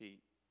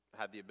 He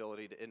had the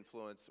ability to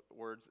influence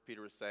words that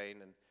Peter was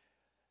saying.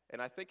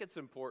 And I think it's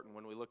important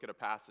when we look at a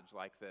passage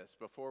like this,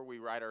 before we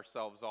write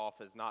ourselves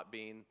off as not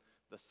being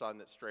the son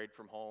that strayed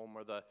from home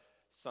or the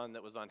son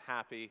that was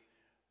unhappy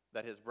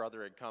that his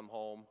brother had come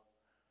home,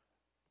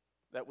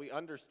 that we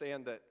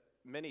understand that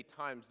many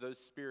times those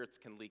spirits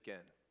can leak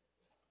in.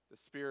 The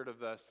spirit of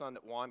the son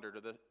that wandered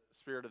or the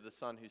spirit of the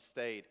son who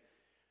stayed.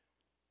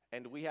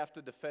 And we have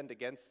to defend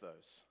against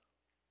those.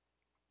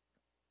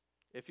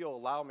 If you'll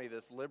allow me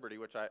this liberty,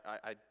 which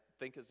I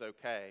think is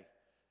okay,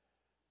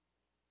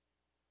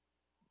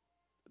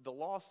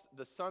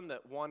 the son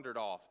that wandered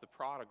off, the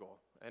prodigal,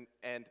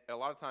 and a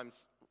lot of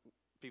times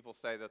people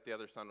say that the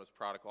other son was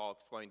prodigal. I'll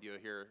explain to you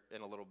here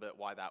in a little bit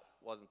why that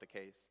wasn't the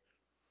case.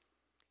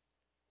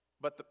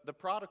 But the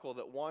prodigal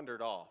that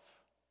wandered off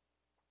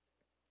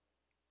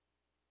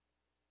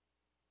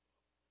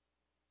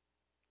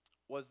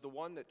was the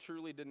one that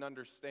truly didn't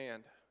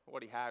understand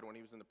what he had when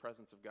he was in the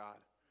presence of God.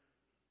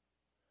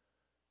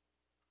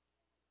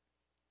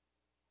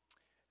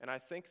 And I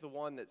think the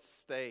one that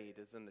stayed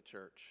is in the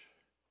church.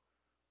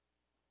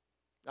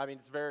 I mean,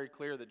 it's very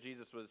clear that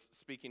Jesus was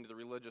speaking to the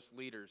religious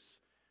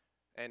leaders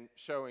and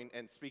showing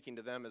and speaking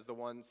to them as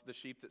the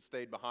sheep that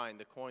stayed behind,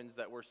 the coins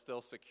that were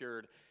still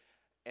secured,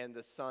 and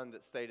the son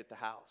that stayed at the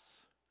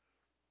house.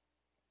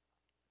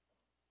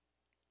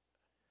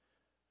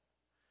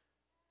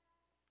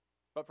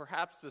 But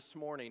perhaps this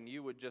morning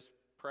you would just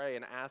pray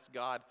and ask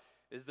God,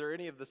 is there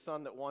any of the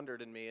son that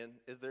wandered in me? And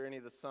is there any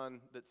of the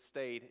son that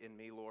stayed in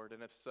me, Lord?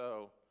 And if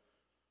so,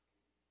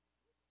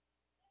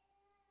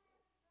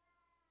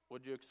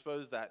 would you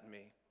expose that in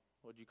me?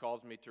 Would you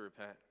cause me to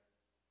repent?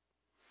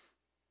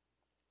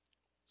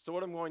 So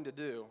what I'm going to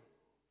do,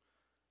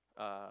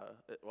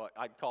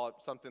 I'd call it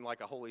something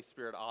like a Holy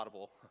Spirit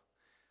audible.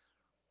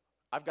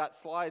 I've got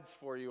slides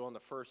for you on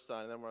the first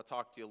son, and then I'm going to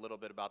talk to you a little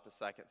bit about the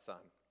second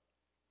son.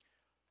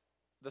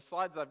 The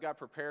slides I've got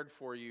prepared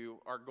for you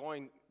are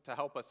going to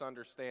help us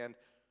understand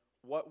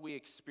what we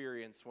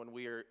experience when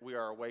we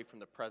are away from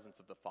the presence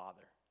of the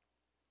Father.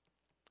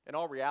 In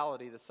all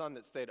reality, the son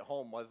that stayed at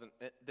home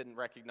didn't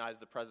recognize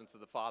the presence of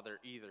the Father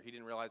either. He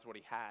didn't realize what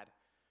he had.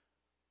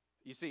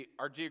 You see,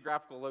 our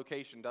geographical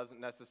location doesn't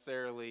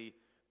necessarily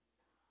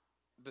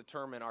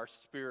determine our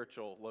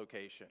spiritual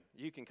location.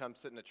 You can come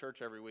sit in a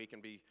church every week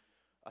and be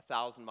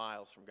 1,000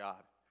 miles from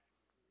God.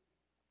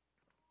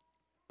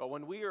 But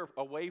when we are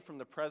away from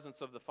the presence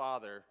of the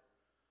Father,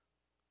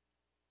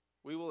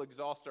 we will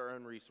exhaust our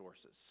own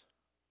resources.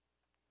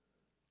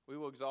 We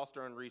will exhaust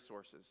our own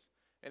resources.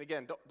 And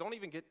again,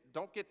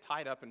 don't get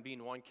tied up in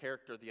being one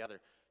character or the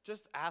other.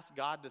 Just ask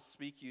God to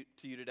speak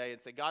to you today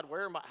and say, God,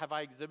 where have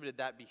I exhibited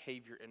that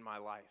behavior in my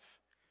life?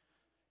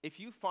 If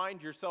you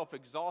find yourself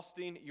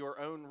exhausting your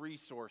own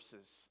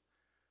resources,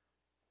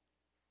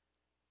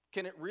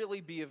 can it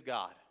really be of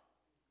God?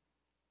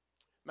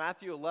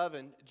 Matthew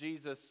 11,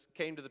 Jesus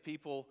came to the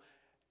people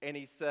and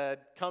he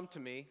said, "Come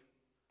to me,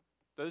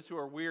 those who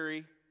are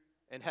weary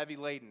and heavy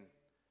laden,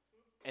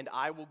 and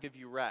I will give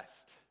you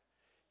rest.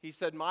 He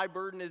said, my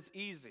burden is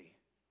easy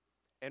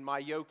and my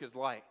yoke is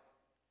light.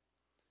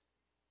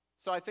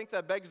 So I think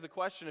that begs the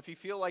question, if you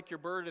feel like your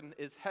burden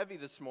is heavy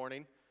this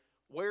morning,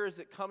 where is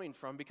it coming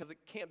from? Because it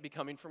can't be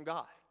coming from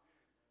God.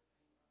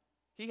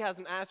 He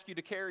hasn't asked you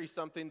to carry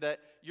something that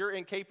you're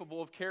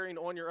incapable of carrying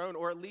on your own,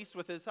 or at least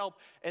with His help.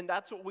 And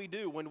that's what we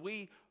do. When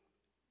we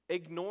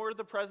ignore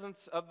the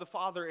presence of the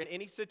Father in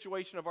any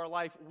situation of our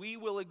life, we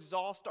will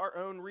exhaust our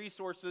own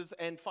resources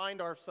and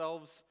find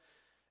ourselves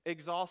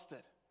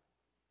exhausted.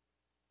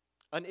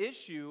 An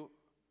issue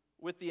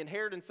with the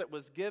inheritance that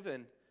was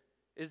given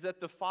is that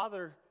the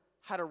Father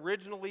had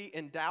originally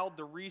endowed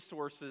the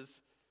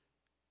resources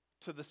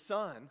to the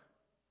Son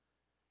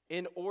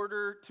in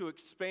order to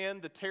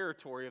expand the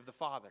territory of the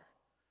Father.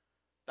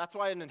 That's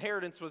why an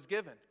inheritance was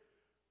given.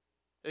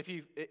 If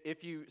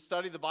you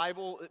study the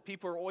Bible,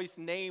 people are always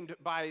named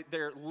by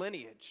their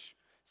lineage.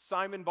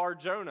 Simon Bar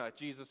Jonah,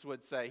 Jesus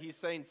would say. He's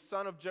saying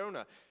son of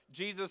Jonah.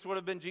 Jesus would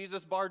have been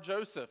Jesus Bar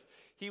Joseph.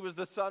 He was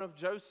the son of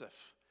Joseph.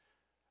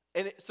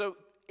 And so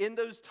in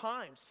those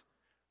times,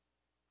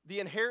 the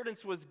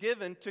inheritance was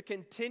given to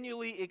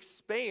continually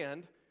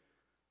expand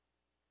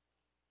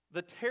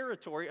the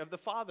territory of the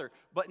Father.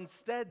 But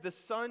instead, the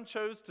Son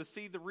chose to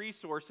see the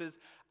resources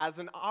as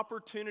an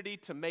opportunity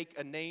to make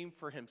a name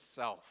for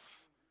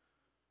Himself.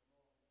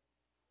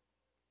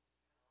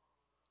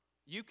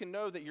 You can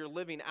know that you're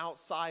living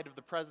outside of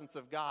the presence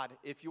of God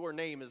if your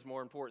name is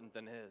more important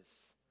than His.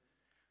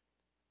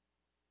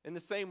 In the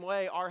same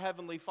way, our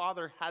Heavenly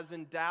Father has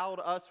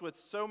endowed us with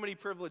so many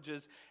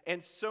privileges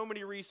and so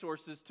many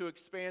resources to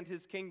expand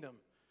His kingdom.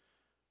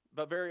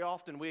 But very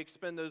often we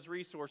expend those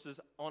resources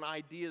on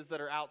ideas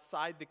that are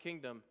outside the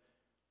kingdom.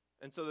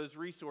 And so those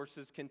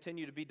resources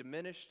continue to be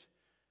diminished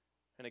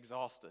and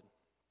exhausted.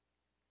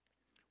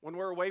 When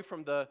we're away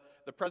from the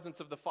presence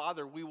of the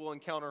Father, we will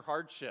encounter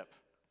hardship.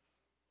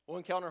 We'll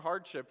encounter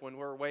hardship when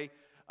we're away.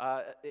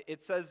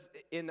 It says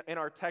in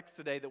our text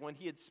today that when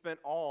he had spent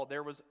all,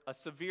 there was a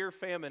severe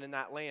famine in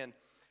that land,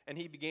 and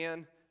he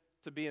began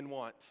to be in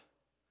want.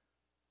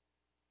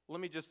 Let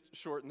me just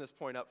shorten this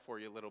point up for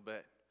you a little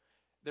bit.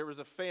 There was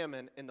a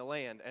famine in the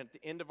land, and at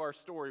the end of our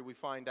story, we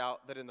find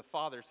out that in the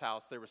Father's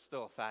house, there was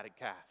still a fatted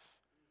calf.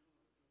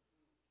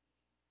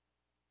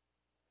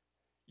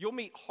 You'll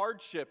meet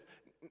hardship.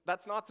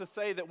 That's not to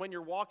say that when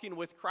you're walking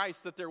with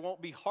Christ that there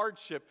won't be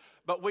hardship,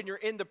 but when you're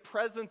in the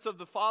presence of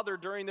the Father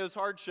during those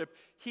hardship,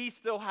 He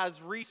still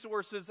has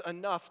resources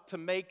enough to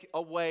make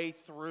a way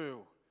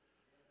through.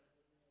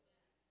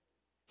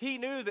 He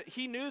knew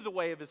the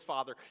way of His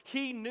Father.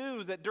 He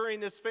knew that during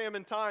this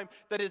famine time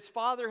that His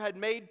Father had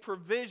made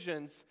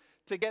provisions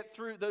to get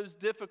through those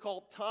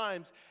difficult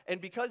times.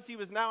 And because He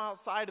was now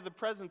outside of the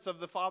presence of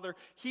the Father,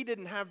 He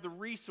didn't have the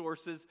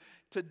resources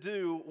to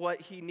do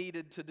what He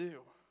needed to do.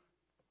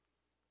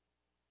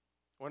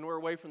 When we're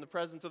away from the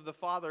presence of the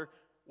Father,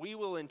 we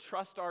will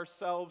entrust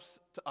ourselves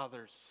to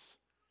others.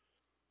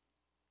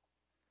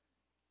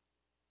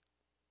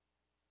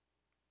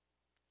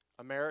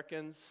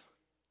 Americans,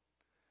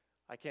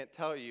 I can't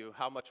tell you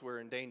how much we're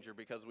in danger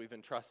because we've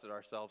entrusted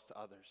ourselves to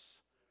others.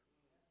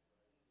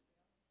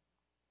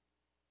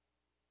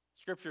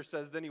 Scripture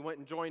says, then he went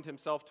and joined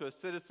himself to a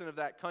citizen of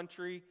that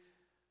country,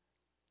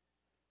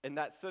 and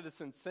that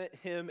citizen sent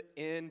him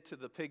into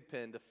the pig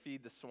pen to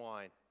feed the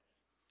swine.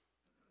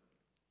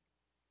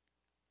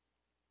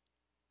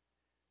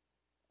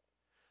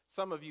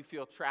 Some of you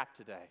feel trapped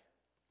today.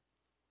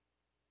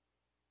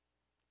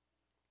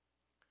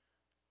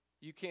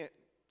 You can't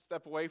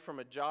step away from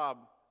a job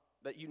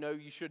that you know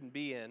you shouldn't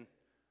be in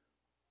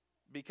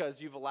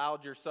because you've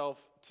allowed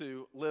yourself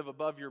to live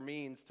above your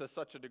means to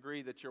such a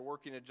degree that you're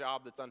working a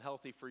job that's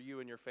unhealthy for you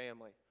and your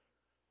family.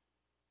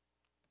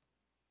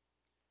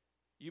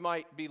 You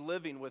might be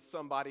living with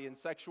somebody in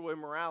sexual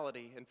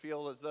immorality and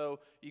feel as though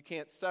you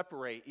can't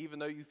separate, even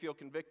though you feel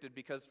convicted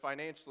because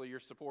financially you're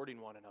supporting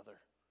one another.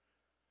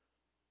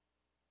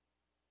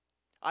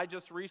 I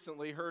just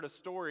recently heard a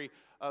story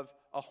of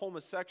a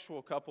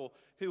homosexual couple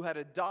who had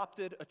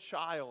adopted a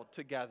child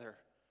together,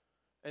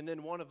 and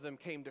then one of them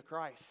came to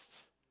Christ.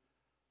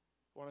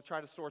 Want to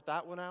try to sort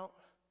that one out?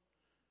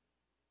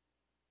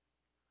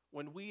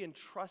 When we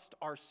entrust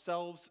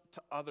ourselves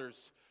to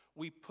others,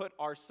 we put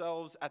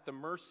ourselves at the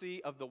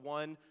mercy of the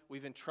one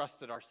we've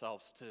entrusted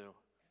ourselves to.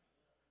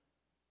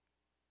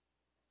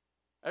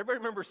 Everybody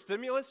remember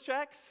stimulus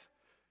checks?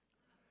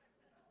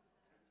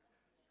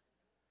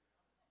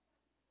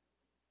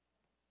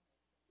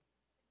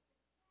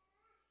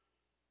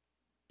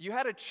 You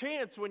had a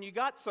chance when you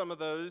got some of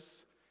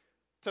those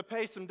to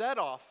pay some debt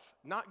off,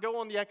 not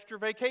go on the extra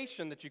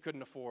vacation that you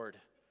couldn't afford.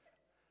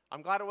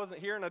 I'm glad I wasn't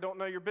here and I don't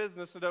know your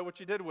business to know what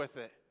you did with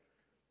it.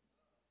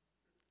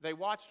 They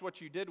watched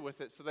what you did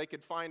with it so they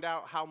could find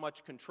out how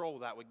much control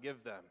that would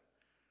give them.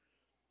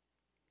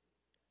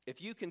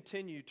 If you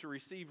continue to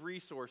receive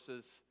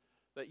resources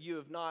that you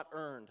have not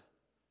earned,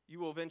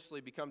 you will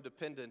eventually become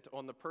dependent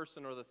on the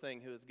person or the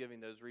thing who is giving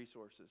those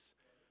resources.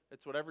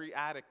 It's what every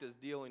addict is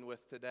dealing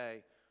with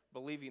today,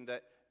 believing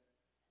that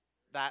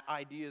that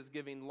idea is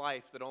giving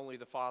life that only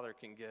the Father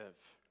can give.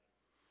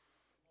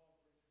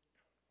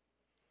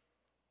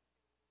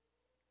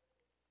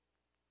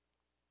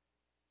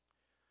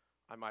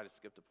 I might have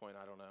skipped a point,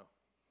 I don't know.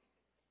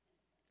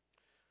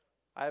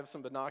 I have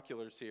some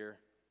binoculars here.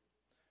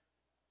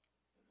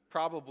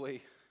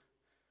 Probably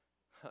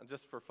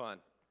just for fun.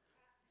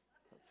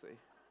 Let's see.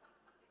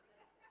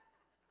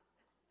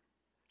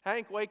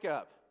 Hank, wake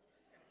up.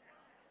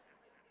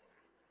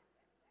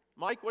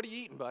 Mike, what are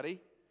you eating, buddy?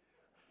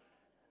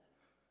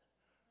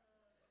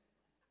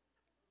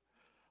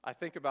 I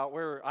think about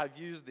where I've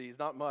used these.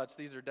 Not much.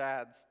 These are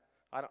Dad's.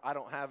 I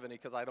don't have any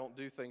because I don't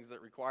do things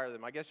that require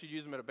them. I guess you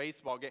use them at a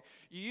baseball game.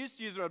 You used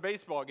to use them at a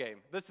baseball game.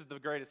 This is the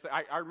greatest thing.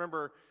 I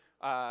remember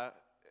I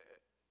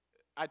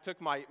took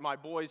my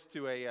boys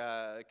to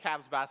a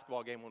Cavs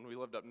basketball game when we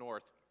lived up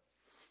north.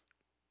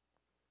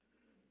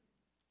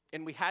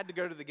 And we had to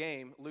go to the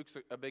game. Luke's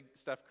a big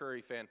Steph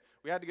Curry fan.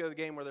 We had to go to the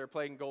game where they were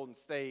playing Golden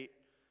State,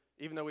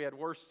 even though we had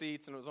worse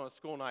seats and it was on a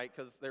school night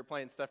because they were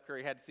playing Steph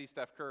Curry. Had to see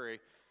Steph Curry.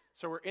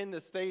 So we're in the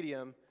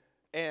stadium,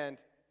 and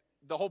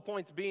the whole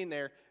point's being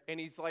there, and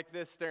he's like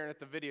this staring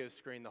at the video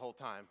screen the whole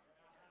time.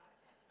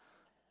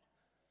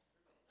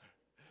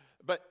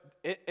 But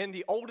in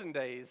the olden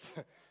days,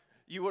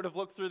 you would have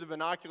looked through the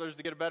binoculars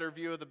to get a better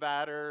view of the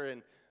batter,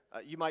 and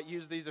you might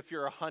use these if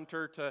you're a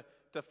hunter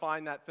to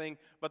find that thing.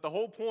 But the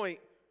whole point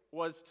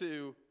was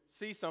to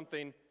see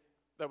something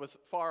that was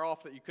far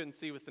off that you couldn't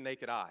see with the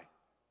naked eye.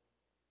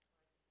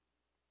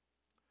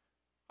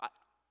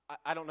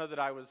 I don't know that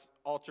I was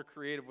ultra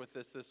creative with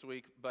this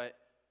week, but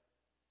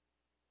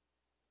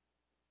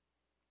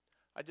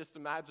I just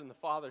imagine the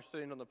father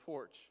sitting on the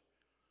porch.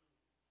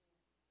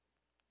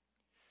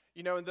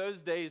 You know, in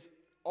those days,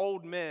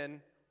 old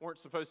men weren't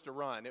supposed to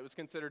run. It was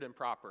considered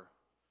improper.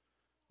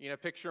 You know,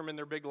 picture them in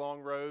their big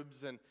long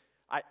robes, and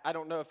I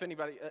don't know if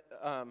anybody,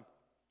 I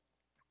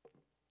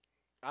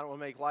don't want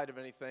to make light of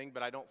anything,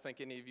 but I don't think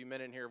any of you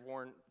men in here have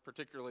worn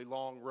particularly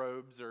long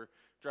robes or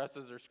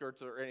dresses or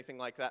skirts or anything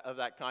like that of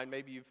that kind.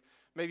 Maybe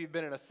you've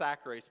been in a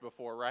sack race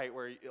before, right?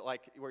 Where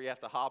you have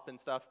to hop and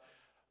stuff.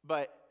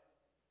 But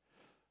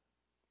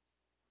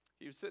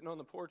he was sitting on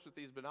the porch with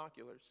these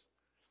binoculars.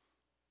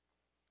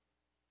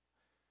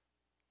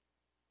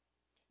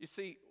 You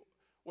see,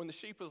 when the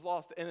sheep was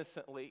lost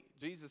innocently,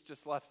 Jesus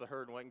just left the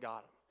herd and went and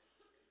got them.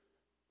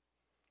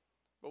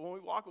 But when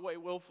we walk away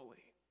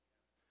willfully,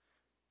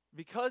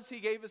 because he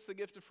gave us the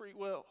gift of free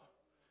will,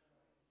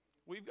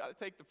 we've got to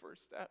take the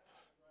first step.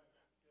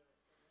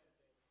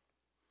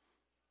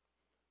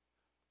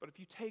 But if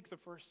you take the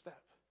first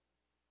step,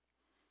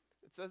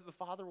 it says the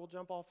father will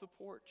jump off the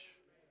porch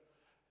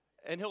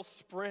and he'll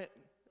sprint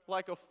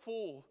like a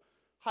fool,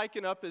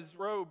 hiking up his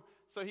robe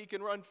so he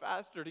can run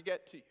faster to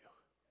get to you.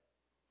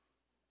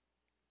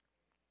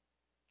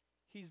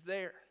 He's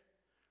there,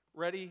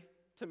 ready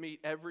to meet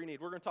every need.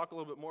 We're going to talk a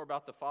little bit more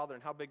about the Father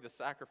and how big the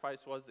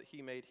sacrifice was that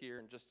he made here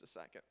in just a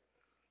second.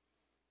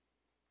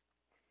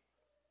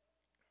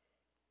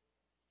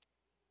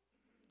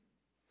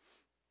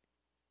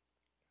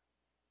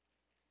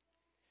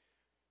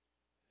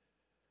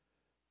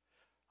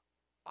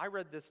 I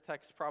read this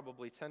text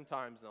probably 10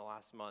 times in the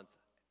last month,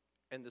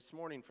 and this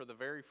morning for the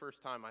very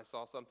first time I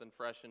saw something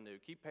fresh and new.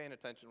 Keep paying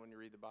attention when you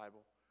read the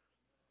Bible.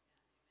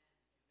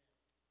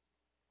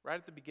 Right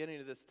at the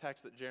beginning of this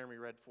text that Jeremy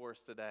read for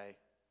us today,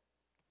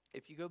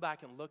 if you go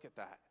back and look at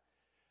that,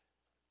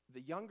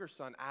 the younger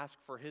son asked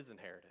for his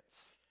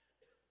inheritance,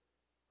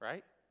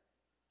 right?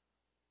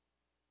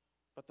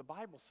 But the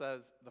Bible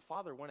says the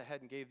father went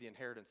ahead and gave the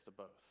inheritance to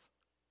both.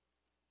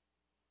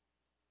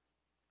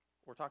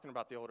 We're talking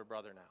about the older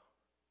brother now.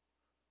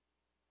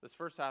 This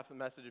first half of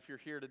the message, if you're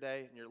here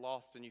today and you're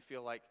lost and you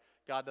feel like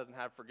God doesn't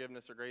have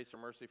forgiveness or grace or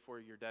mercy for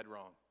you, you're dead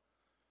wrong.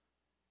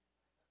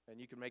 And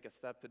you can make a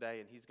step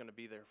today and he's going to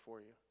be there for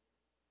you.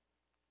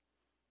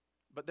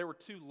 But there were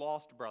two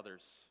lost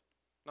brothers,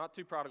 not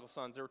two prodigal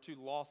sons. There were two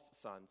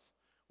lost sons.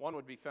 One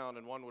would be found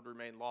and one would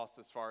remain lost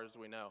as far as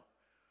we know.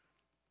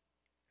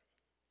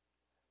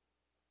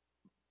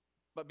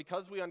 But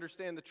because we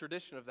understand the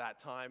tradition of that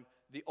time,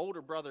 the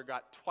older brother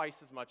got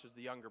twice as much as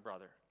the younger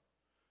brother.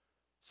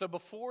 So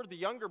before the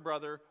younger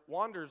brother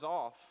wanders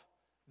off,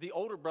 the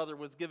older brother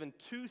was given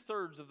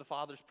 2/3 of the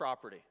father's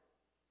property.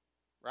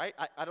 Right?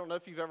 I don't know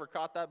if you've ever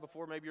caught that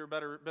before. Maybe you're a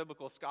better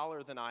biblical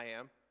scholar than I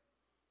am.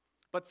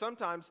 But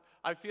sometimes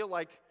I feel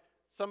like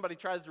somebody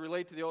tries to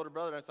relate to the older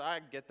brother and I say, I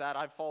get that.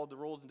 I followed the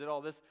rules and did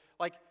all this.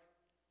 Like,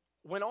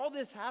 when all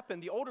this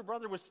happened, the older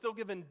brother was still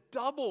given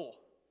double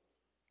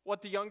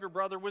what the younger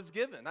brother was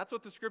given. That's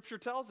what the scripture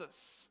tells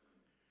us.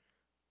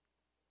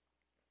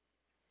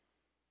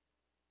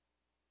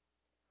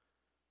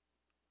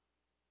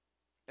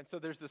 And so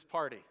there's this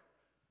party.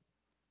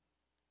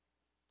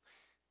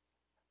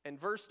 And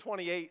verse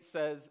 28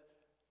 says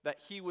that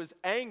he was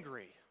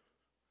angry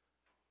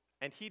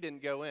and he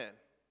didn't go in.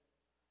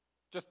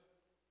 Just,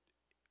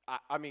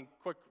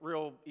 quick,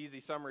 real easy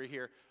summary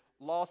here.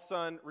 Lost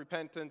son,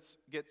 repentance,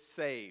 gets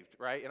saved,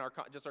 right? In our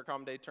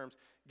common day terms,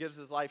 gives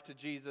his life to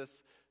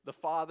Jesus. The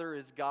Father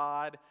is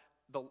God.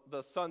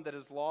 the son that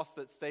is lost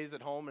that stays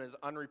at home and is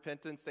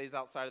unrepentant stays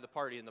outside of the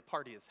party, and the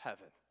party is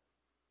heaven.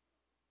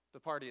 The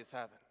party is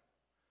heaven.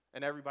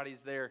 And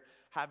everybody's there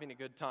having a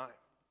good time.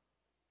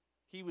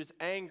 He was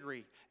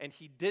angry, and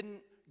he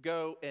didn't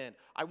go in.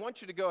 I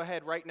want you to go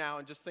ahead right now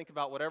and just think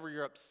about whatever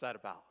you're upset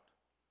about.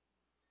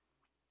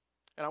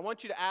 And I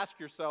want you to ask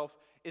yourself,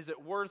 is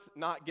it worth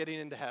not getting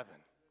into heaven?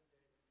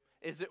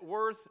 Is it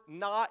worth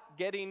not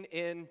getting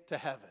into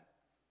heaven?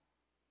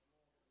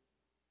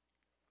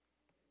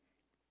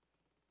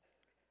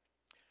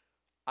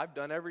 I've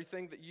done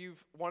everything that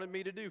you've wanted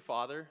me to do,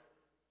 Father.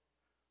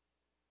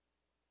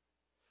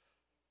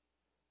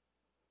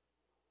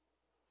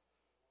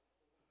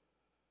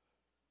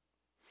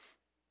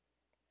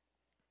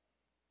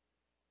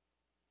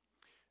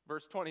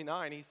 Verse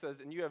 29, he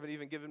says, and you haven't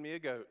even given me a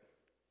goat.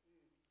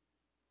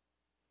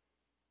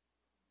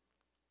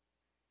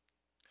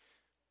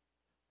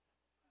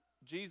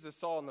 Jesus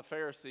saw in the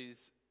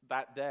Pharisees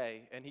that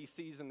day, and he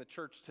sees in the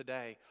church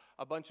today,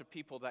 a bunch of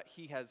people that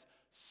he has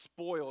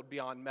spoiled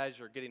beyond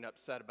measure getting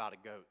upset about a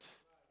goat.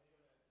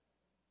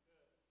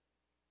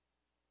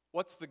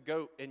 What's the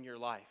goat in your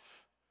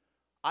life?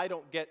 I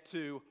don't get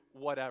to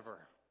whatever.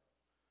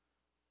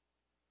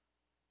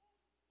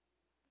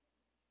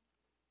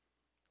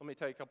 Let me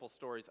tell you a couple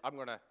stories. I'm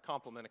going to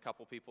compliment a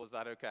couple people. Is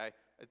that okay?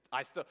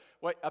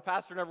 A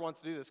pastor never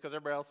wants to do this because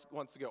everybody else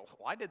wants to go,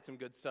 well, I did some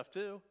good stuff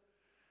too.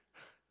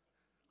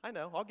 I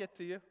know, I'll get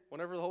to you.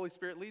 Whenever the Holy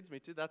Spirit leads me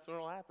to, that's when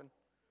it'll happen.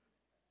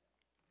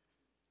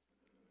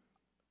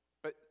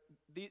 But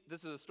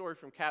this is a story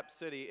from Cap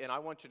City, and I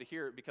want you to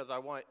hear it because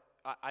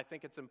I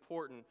think it's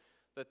important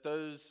that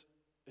those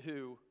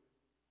who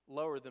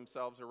lower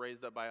themselves are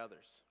raised up by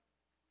others.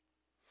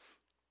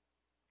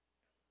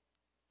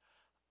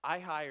 I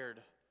hired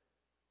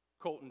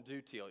Colton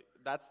Dutiel.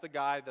 That's the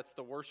guy that's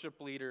the worship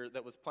leader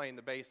that was playing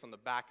the bass on the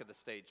back of the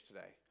stage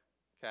today.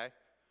 Okay?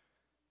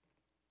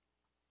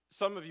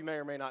 Some of you may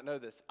or may not know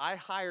this. I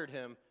hired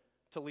him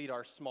to lead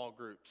our small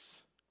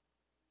groups.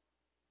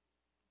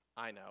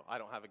 I know, I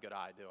don't have a good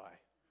eye, do I?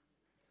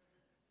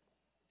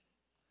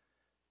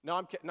 No,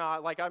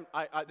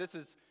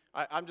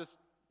 I'm just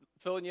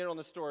filling you in on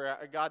the story.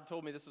 God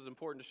told me this was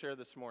important to share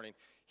this morning.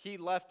 He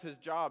left his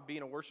job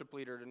being a worship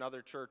leader at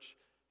another church.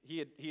 He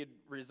had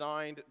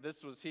resigned.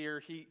 This was here.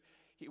 He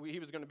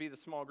was going to be the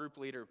small group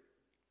leader.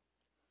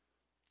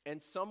 And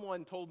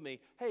someone told me,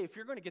 hey, if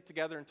you're going to get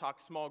together and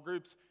talk small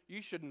groups,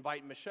 you should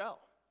invite Michelle.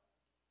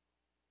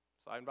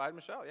 So I invited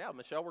Michelle. Yeah,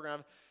 Michelle, we're going to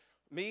have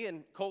me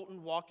and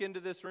Colton walk into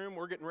this room.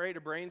 We're getting ready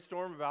to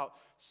brainstorm about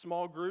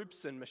small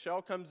groups, and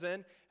Michelle comes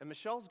in, and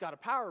Michelle's got a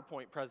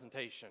PowerPoint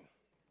presentation.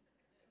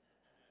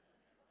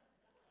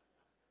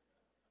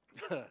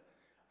 A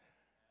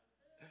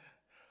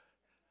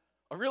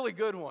really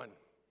good one.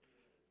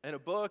 And a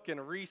book and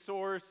a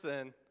resource,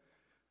 and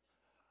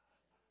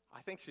I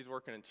think she's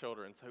working in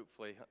children's,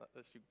 hopefully.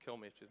 She'd kill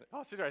me if she's,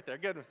 oh, she's right there.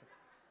 Good.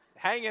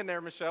 Hang in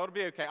there, Michelle. It'll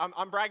be okay.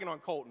 I'm bragging on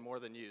Colton more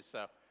than you,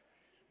 so.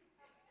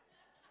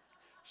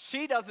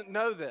 She doesn't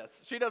know this.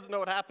 She doesn't know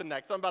what happened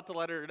next. I'm about to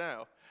let her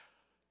know.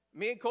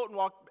 Me and Colton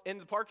walk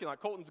into the parking lot.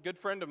 Colton's a good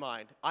friend of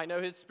mine. I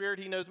know his spirit.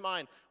 He knows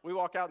mine. We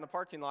walk out in the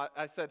parking lot.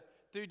 I said,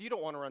 dude, you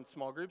don't want to run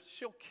small groups.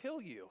 She'll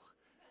kill you.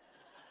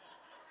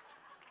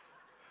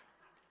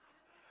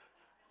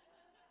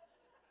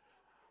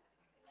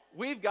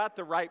 We've got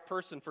the right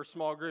person for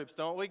small groups,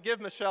 don't we? Give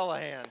Michelle a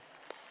hand.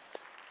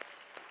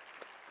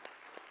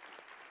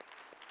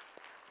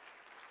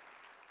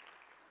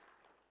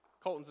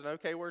 Colton's an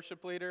okay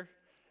worship leader.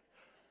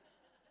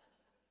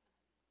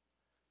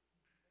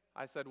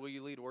 I said, will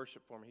you lead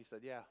worship for me? He said,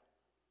 yeah,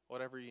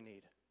 whatever you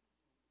need.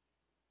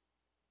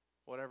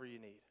 Whatever you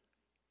need.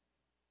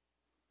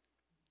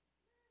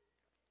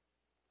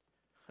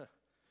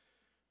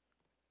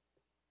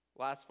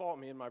 Last fall,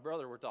 me and my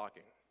brother were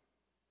talking.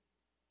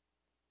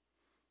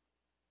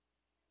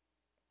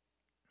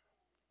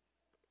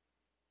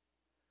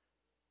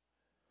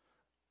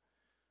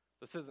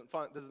 This isn't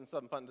fun. This isn't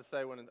something fun to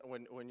say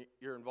when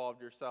you're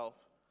involved yourself.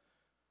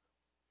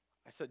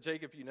 I said,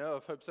 Jacob, you know,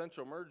 if Hope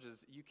Central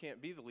merges, you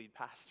can't be the lead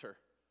pastor.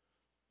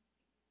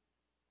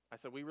 I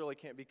said, we really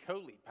can't be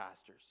co-lead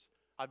pastors.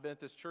 I've been at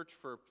this church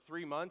for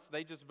 3 months.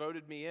 They just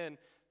voted me in.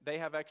 They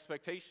have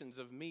expectations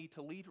of me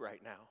to lead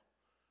right now.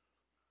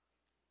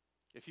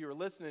 If you were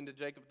listening to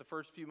Jacob the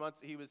first few months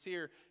that he was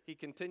here, he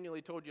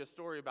continually told you a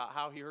story about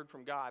how he heard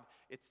from God.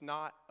 It's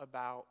not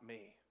about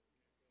me.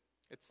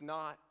 It's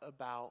not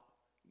about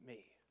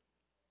me.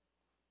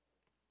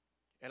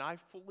 And I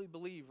fully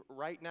believe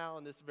right now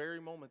in this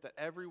very moment that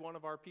every one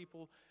of our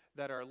people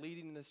that are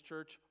leading this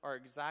church are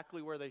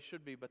exactly where they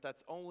should be, but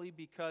that's only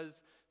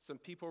because some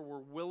people were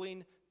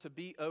willing to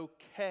be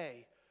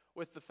okay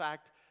with the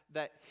fact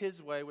that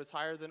his way was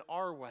higher than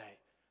our way,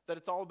 that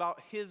it's all about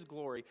his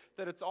glory,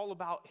 that it's all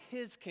about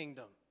his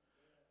kingdom.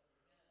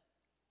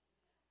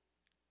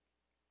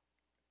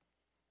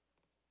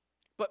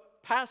 But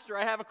Pastor,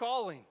 I have a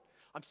calling.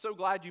 I'm so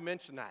glad you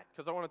mentioned that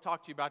because I want to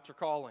talk to you about your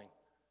calling.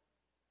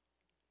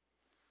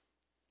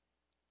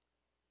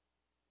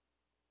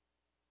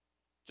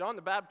 John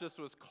the Baptist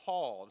was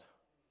called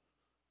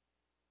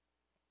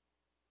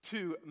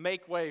to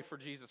make way for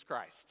Jesus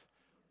Christ.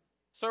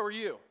 So are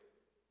you.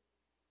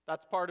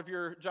 That's part of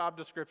your job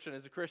description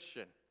as a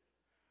Christian.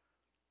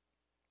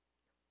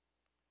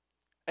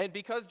 And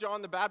because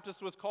John the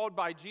Baptist was called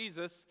by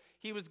Jesus,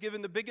 he was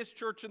given the biggest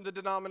church in the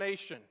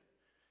denomination.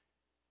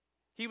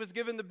 He was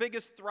given the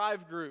biggest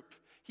Thrive group.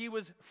 He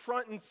was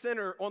front and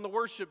center on the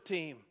worship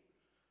team.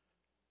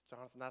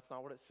 Jonathan, that's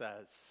not what it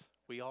says.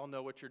 We all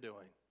know what you're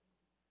doing.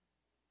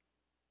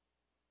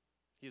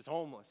 He was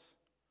homeless,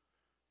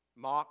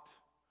 mocked,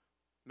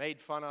 made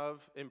fun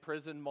of,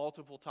 imprisoned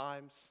multiple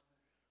times,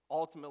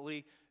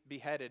 ultimately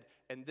beheaded.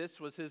 And this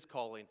was his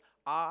calling.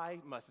 I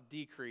must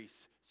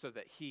decrease so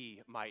that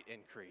he might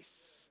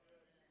increase.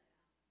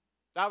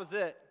 That was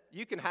it.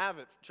 You can have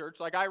it, church.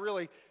 Like I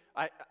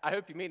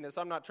hope you mean this.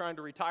 I'm not trying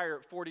to retire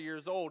at 40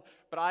 years old,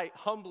 but I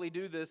humbly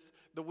do this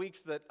the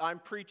weeks that I'm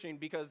preaching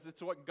because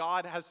it's what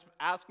God has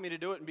asked me to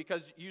do it, and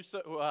because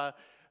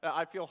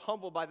I feel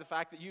humbled by the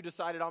fact that you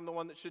decided I'm the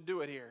one that should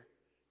do it here.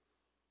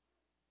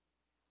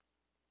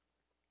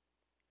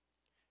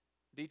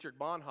 Dietrich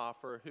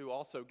Bonhoeffer, who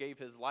also gave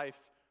his life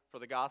for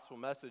the gospel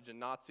message in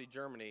Nazi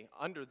Germany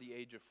under the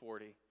age of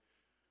 40,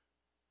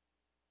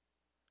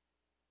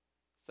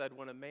 said,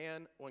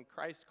 when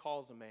Christ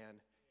calls a man,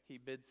 he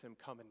bids him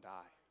come and die.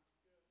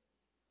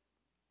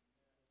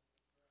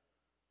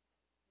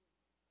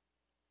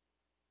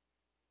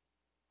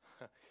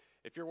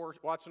 If you're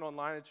watching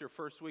online, it's your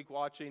first week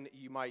watching,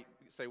 you might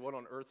say, what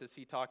on earth is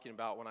he talking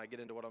about when I get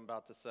into what I'm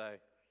about to say?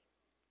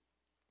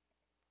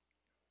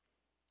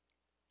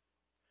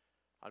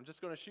 I'm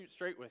just going to shoot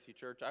straight with you,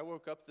 church. I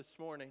woke up this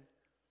morning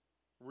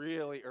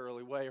really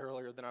early, way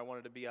earlier than I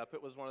wanted to be up.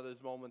 It was one of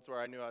those moments where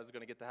I knew I was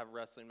going to get to have a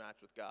wrestling match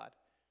with God.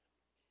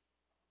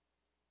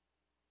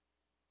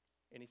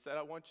 And he said,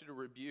 I want you to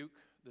rebuke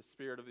the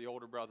spirit of the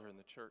older brother in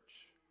the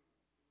church.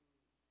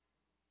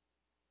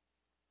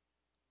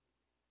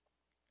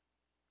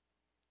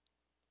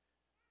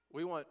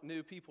 We want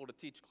new people to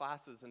teach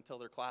classes until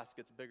their class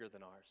gets bigger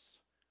than ours.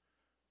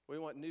 We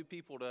want new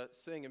people to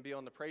sing and be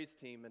on the praise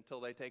team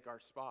until they take our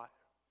spot.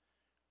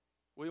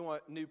 We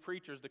want new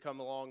preachers to come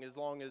along as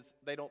long as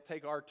they don't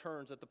take our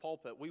turns at the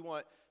pulpit. We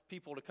want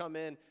people to come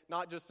in,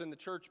 not just in the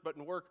church, but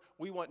in work.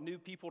 We want new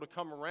people to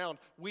come around.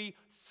 We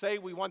say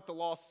we want the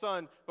lost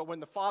son, but when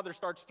the father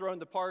starts throwing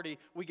the party,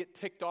 we get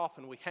ticked off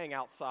and we hang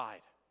outside.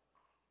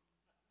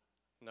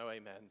 No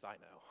amens, I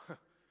know.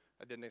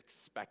 I didn't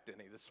expect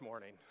any this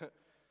morning.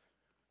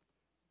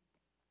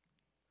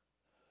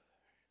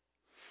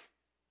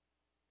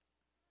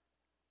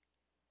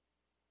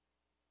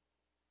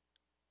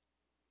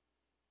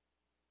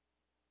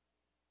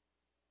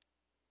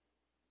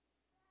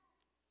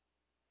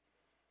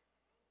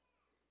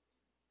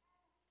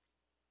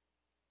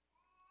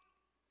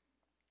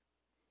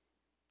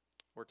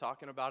 We're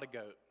talking about a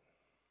goat.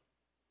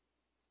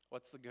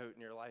 What's the goat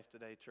in your life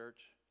today,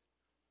 church?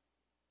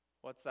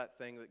 What's that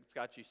thing that's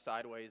got you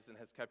sideways and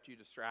has kept you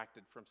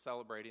distracted from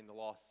celebrating the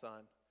lost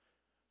son?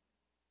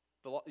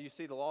 You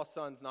see, the lost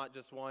son's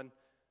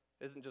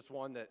isn't just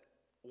one that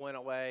went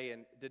away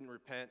and didn't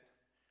repent,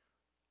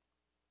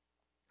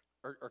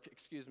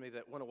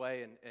 that went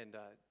away and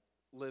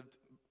lived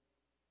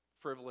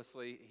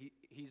frivolously.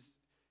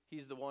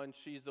 He's the one,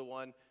 she's the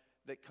one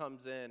that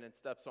comes in and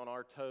steps on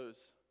our toes.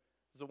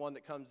 Is the one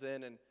that comes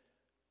in and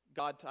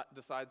God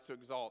decides to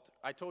exalt.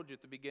 I told you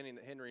at the beginning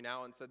that Henry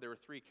Nouwen said there were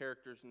 3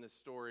 characters in this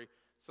story.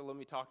 So let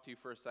me talk to you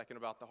for a second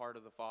about the heart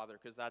of the Father,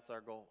 because that's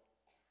our goal.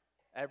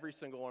 Every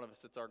single one of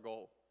us, it's our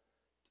goal.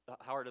 The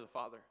heart of the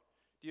Father.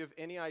 Do you have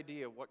any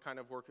idea what kind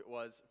of work it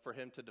was for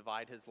him to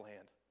divide his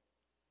land?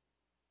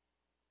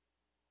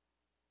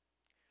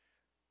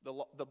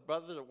 The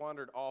brother that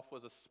wandered off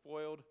was a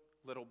spoiled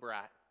little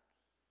brat.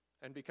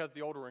 And because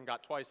the older one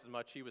got twice as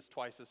much, he was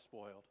twice as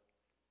spoiled.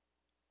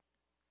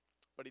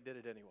 But he did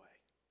it anyway.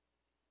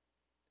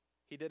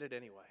 He did it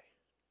anyway.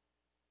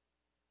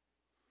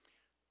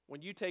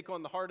 When you take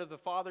on the heart of the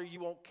Father, you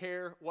won't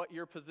care what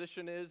your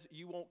position is.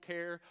 You won't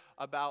care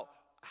about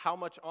how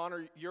much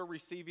honor you're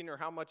receiving or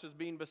how much is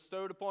being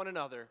bestowed upon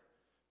another.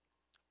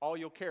 All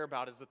you'll care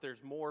about is that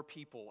there's more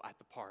people at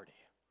the party.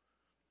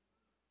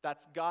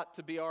 That's got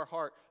to be our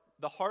heart.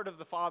 The heart of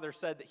the Father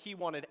said that he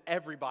wanted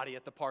everybody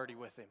at the party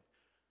with him.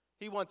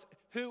 He wants,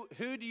 who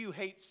do you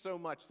hate so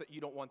much that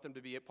you don't want them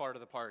to be a part of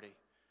the party?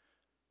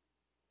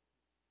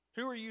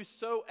 Who are you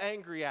so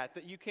angry at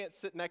that you can't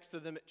sit next to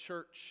them at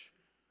church?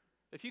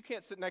 If you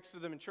can't sit next to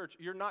them in church,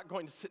 you're not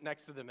going to sit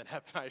next to them in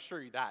heaven, I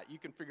assure you that. You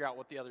can figure out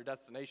what the other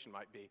destination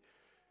might be.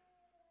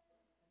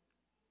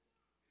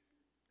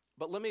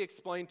 But let me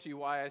explain to you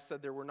why I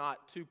said there were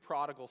not 2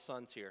 prodigal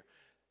sons here.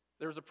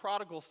 There was a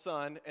prodigal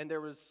son and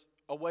there was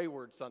a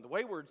wayward son. The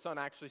wayward son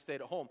actually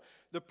stayed at home.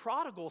 The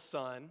prodigal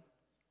son,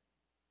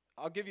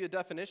 I'll give you a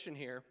definition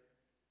here.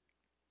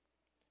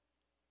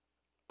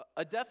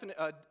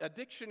 A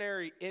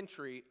dictionary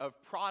entry of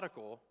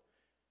prodigal,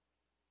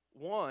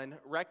 1,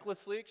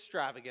 recklessly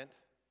extravagant,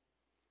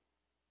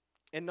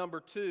 and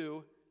number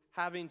 2,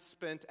 having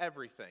spent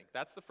everything.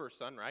 That's the first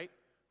son, right?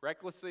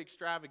 Recklessly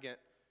extravagant.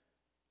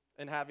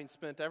 and having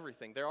spent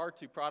everything. There are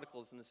two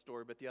prodigals in this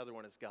story, but the other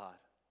one is God.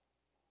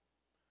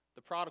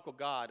 The prodigal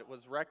God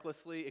was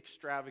recklessly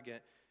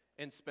extravagant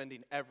in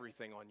spending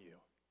everything on you.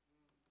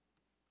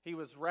 He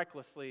was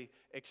recklessly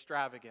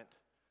extravagant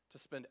to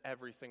spend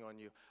everything on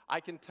you.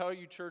 I can tell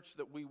you, church,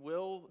 that we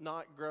will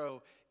not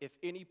grow if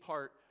any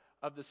part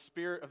of the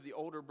spirit of the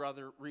older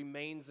brother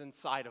remains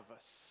inside of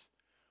us.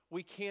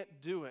 We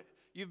can't do it.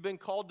 You've been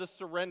called to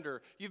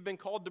surrender. You've been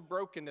called to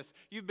brokenness.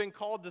 You've been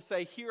called to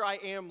say, "Here I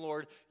am,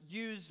 Lord.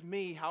 Use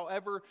me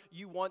however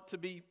you want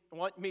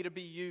me to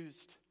be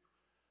used."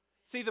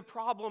 See, the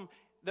problem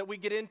that we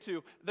get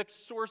into, the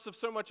source of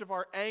so much of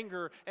our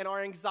anger and our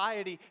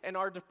anxiety and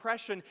our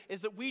depression,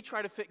 is that we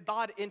try to fit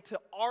God into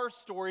our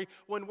story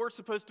when we're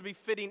supposed to be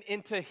fitting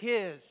into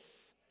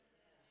His.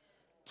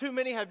 Too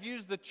many have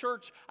used the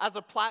church as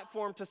a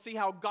platform to see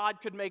how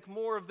God could make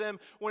more of them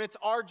when it's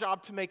our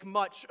job to make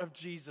much of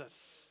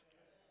Jesus.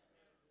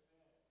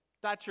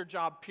 That's your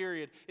job,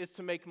 period, is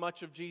to make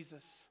much of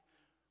Jesus.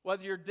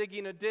 Whether you're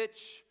digging a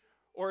ditch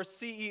or a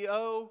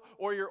CEO,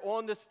 or you're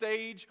on the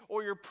stage,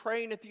 or you're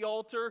praying at the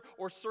altar,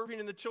 or serving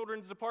in the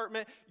children's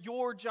department,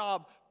 your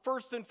job,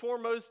 first and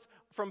foremost,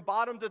 from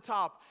bottom to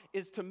top,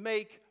 is to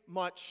make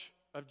much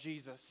of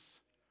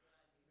Jesus.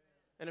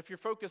 And if you're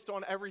focused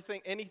on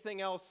anything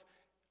else,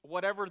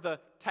 whatever the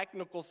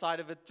technical side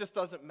of it, just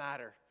doesn't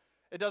matter.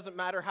 It doesn't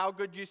matter how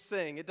good you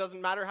sing. It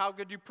doesn't matter how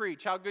good you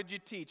preach, how good you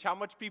teach, how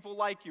much people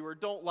like you or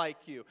don't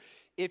like you.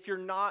 If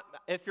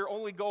your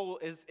only goal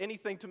is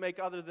anything to make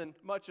other than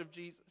much of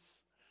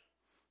Jesus,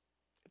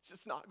 it's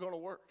just not going to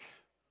work.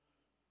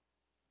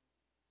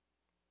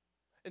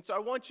 And so I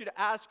want you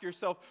to ask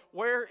yourself,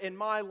 where in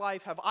my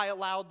life have I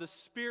allowed the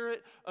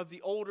spirit of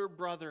the older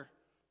brother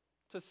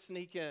to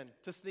sneak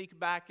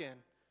back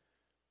in,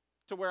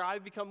 to where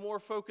I've become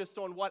more focused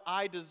on what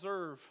I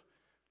deserve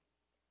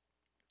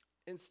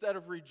instead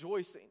of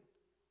rejoicing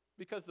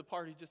because the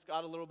party just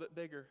got a little bit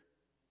bigger.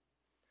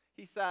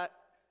 He sat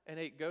and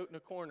ate goat in a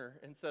corner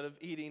instead of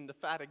eating the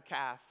fatted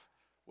calf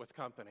with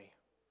company.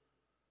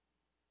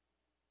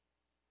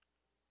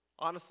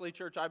 Honestly,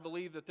 church, I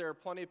believe that there are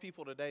plenty of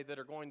people today that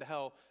are going to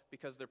hell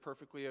because they're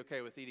perfectly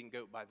okay with eating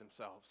goat by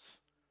themselves.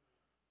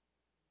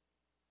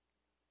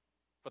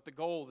 But the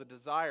goal, the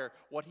desire,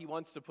 what He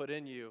wants to put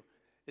in you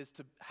is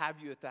to have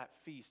you at that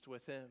feast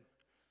with Him.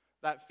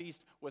 That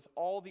feast with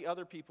all the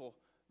other people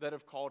that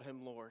have called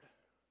Him Lord.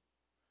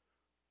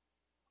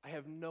 I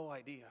have no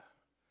idea.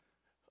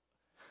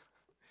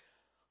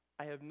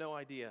 I have no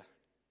idea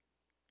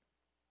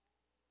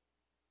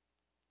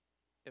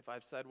if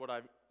I've said what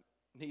I've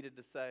needed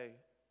to say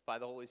by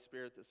the Holy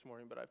Spirit this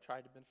morning, but I've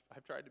tried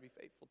to be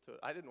faithful to it.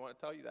 I didn't want to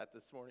tell you that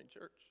this morning,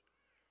 church.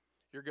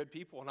 You're good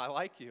people and I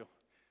like you.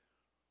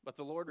 But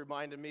the Lord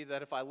reminded me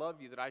that if I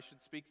love you, that I should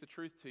speak the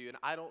truth to you. And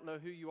I don't know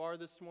who you are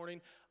this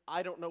morning.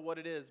 I don't know what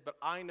it is, but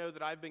I know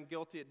that I've been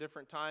guilty at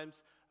different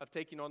times of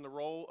taking on the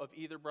role of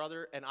either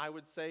brother. And I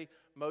would say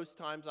most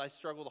times I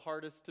struggle the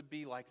hardest to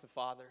be like the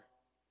Father.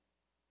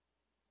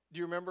 Do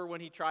you remember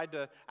when he tried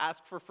to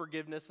ask for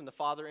forgiveness and the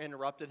Father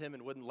interrupted him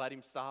and wouldn't let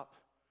him stop?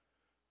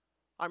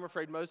 I'm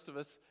afraid most of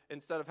us,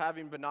 instead of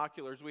having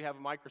binoculars, we have a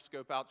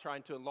microscope out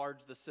trying to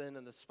enlarge the sin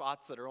and the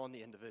spots that are on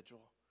the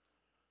individual.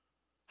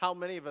 How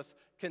many of us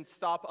can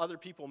stop other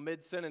people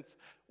mid-sentence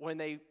when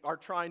they are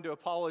trying to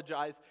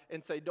apologize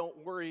and say, "Don't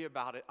worry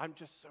about it. I'm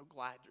just so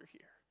glad you're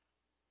here.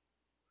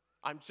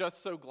 I'm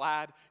just so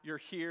glad you're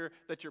here,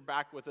 that you're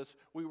back with us.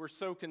 We were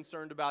so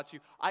concerned about you."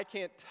 I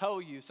can't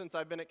tell you, since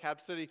I've been at Cap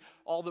City,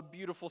 all the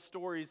beautiful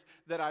stories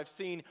that I've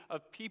seen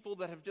of people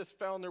that have just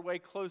found their way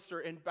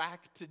closer and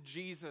back to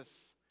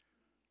Jesus.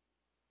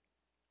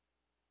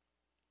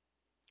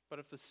 But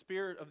if the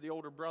spirit of the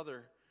older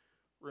brother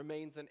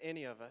remains in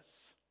any of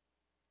us,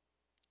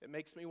 it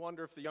makes me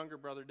wonder if the younger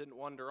brother didn't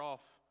wander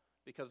off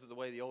because of the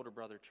way the older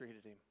brother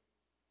treated him.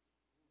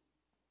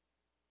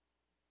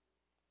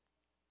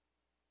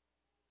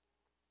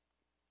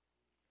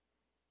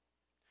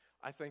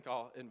 I think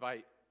I'll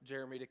invite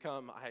Jeremy to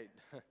come. I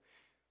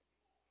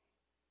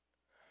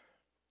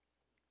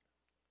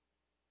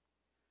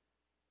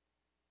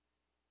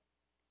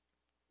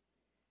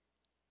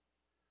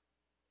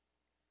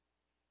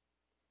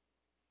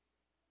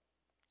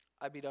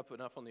beat up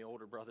enough on the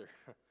older brother.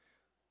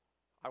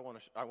 I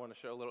want to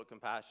show a little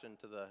compassion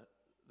to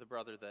the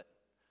brother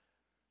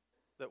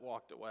that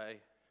walked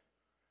away.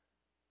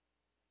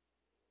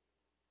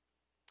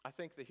 I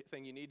think the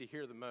thing you need to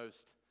hear the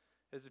most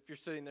is if you're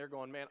sitting there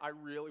going, "Man, I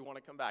really want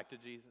to come back to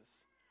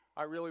Jesus.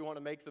 I really want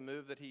to make the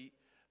move that he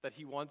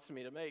wants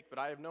me to make, but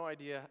I have no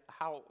idea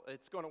how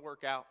it's going to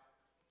work out."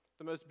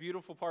 The most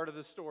beautiful part of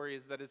the story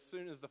is that as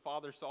soon as the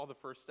Father saw the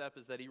first step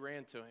is that He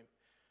ran to him.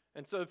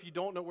 And so if you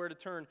don't know where to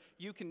turn,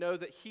 you can know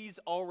that He's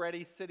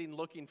already sitting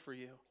looking for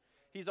you.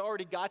 He's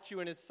already got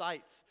you in His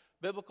sights.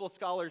 Biblical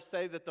scholars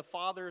say that the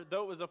Father,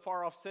 though it was a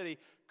far-off city,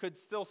 could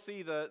still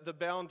see the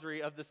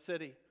boundary of the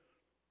city.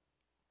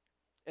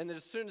 And then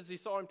as soon as He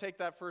saw him take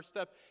that first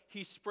step,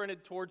 He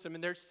sprinted towards him.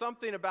 And there's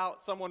something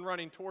about someone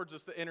running towards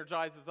us that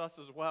energizes us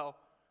as well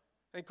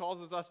and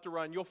causes us to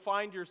run. You'll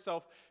find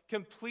yourself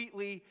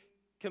completely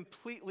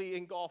completely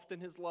engulfed in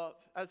his love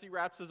as he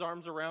wraps his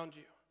arms around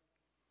you.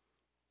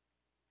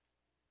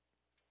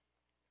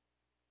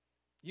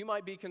 You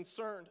might be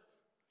concerned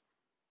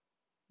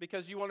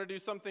because you want to do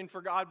something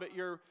for God, but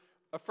you're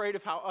afraid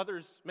of how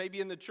others, maybe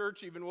in the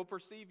church even, will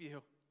perceive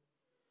you.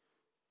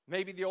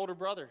 Maybe the older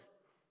brother.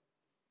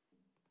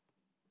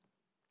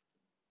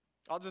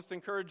 I'll just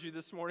encourage you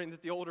this morning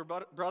that the older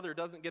brother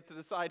doesn't get to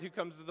decide who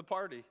comes to the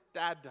party.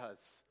 Dad does.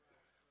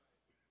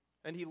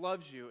 And he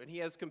loves you, and he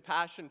has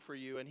compassion for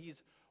you, and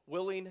he's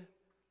willing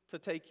to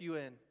take you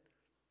in.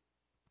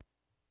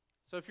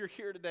 So if you're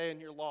here today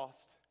and you're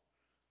lost,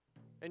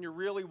 and you're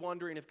really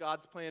wondering if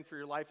God's plan for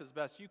your life is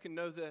best, you can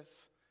know this,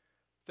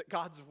 that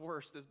God's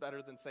worst is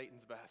better than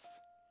Satan's best.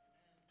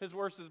 His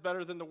worst is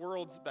better than the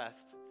world's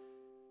best.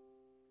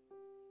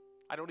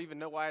 I don't even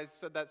know why I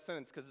said that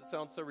sentence, because it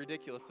sounds so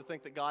ridiculous to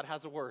think that God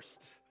has a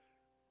worst.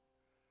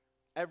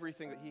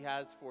 Everything that he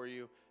has for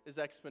you is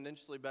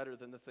exponentially better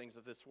than the things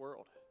of this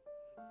world.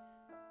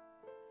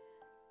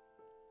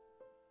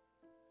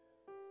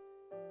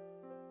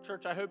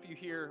 Church, I hope you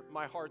hear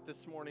my heart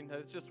this morning, that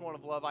it's just one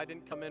of love. I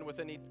didn't come in with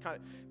any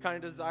kind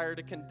of desire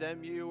to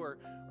condemn you or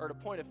to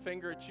point a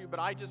finger at you, but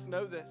I just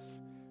know this.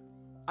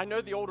 I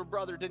know the older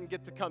brother didn't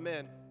get to come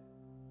in.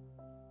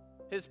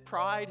 His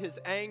pride, his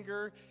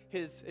anger,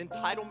 his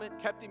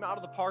entitlement kept him out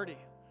of the party.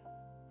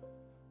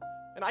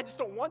 And I just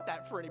don't want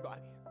that for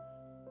anybody.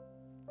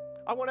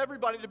 I want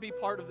everybody to be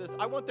part of this.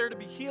 I want there to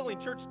be healing.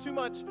 Church, too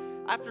much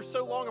after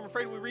so long, I'm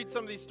afraid we read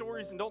some of these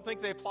stories and don't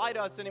think they apply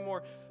to us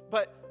anymore.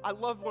 But I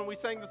love when we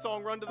sang the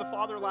song Run to the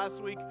Father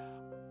last week,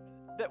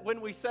 that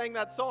when we sang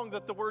that song,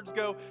 that the words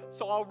go,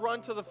 so I'll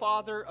run to the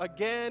Father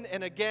again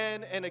and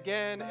again and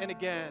again and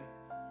again.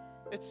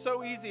 It's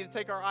so easy to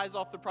take our eyes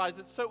off the prize.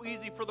 It's so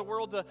easy for the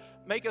world to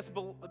make us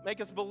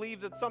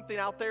believe that something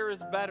out there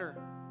is better.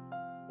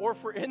 Or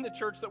if we're in the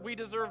church, that we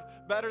deserve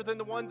better than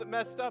the one that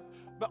messed up.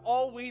 But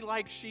all we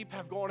like sheep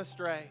have gone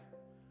astray.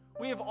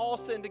 We have all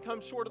sinned and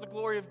come short of the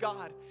glory of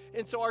God.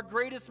 And so our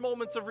greatest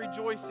moments of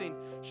rejoicing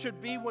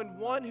should be when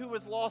one who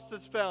is lost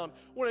is found.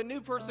 When a new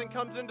person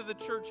comes into the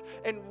church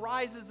and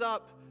rises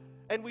up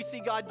and we see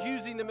God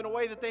using them in a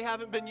way that they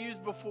haven't been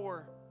used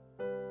before.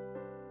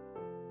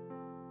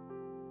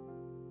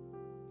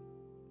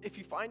 If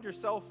you find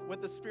yourself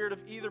with the spirit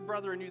of either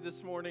brother in you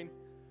this morning,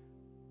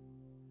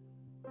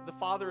 the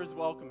Father is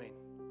welcoming.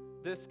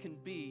 This can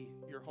be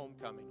your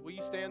homecoming. Will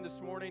you stand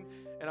this morning?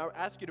 And I'll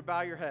ask you to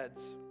bow your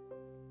heads.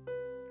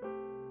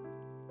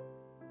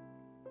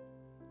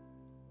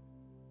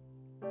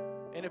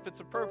 And if it's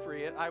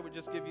appropriate, I would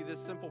just give you this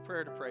simple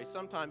prayer to pray.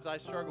 Sometimes I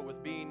struggle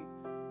with being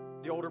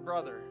the older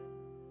brother,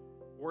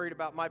 worried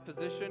about my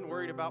position,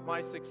 worried about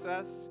my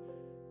success,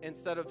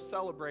 instead of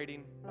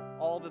celebrating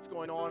all that's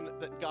going on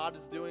that God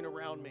is doing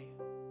around me.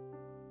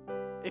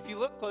 If you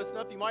look close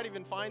enough, you might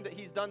even find that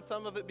he's done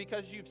some of it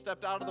because you've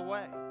stepped out of the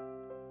way.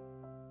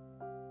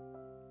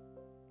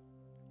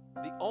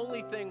 The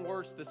only thing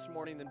worse this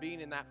morning than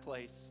being in that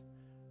place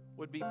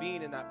would be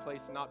being in that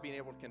place and not being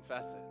able to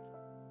confess it.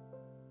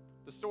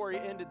 The story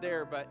ended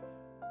there, but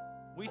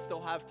we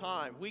still have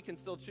time. We can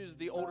still choose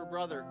the older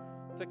brother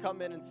to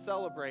come in and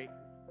celebrate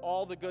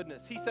all the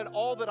goodness. He said,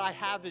 all that I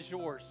have is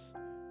yours.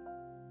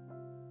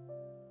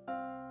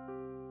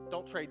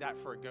 Don't trade that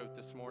for a goat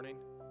this morning.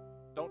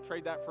 Don't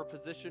trade that for a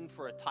position,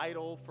 for a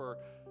title,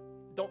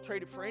 don't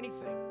trade it for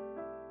anything.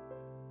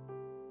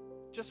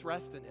 Just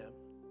rest in him.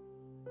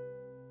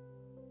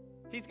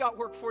 He's got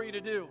work for you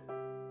to do.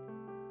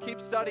 Keep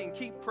studying,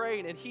 keep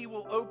praying, and he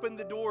will open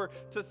the door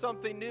to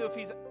something new.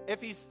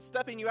 If he's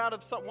stepping you out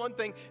of one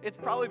thing, it's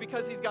probably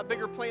because he's got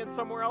bigger plans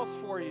somewhere else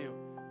for you.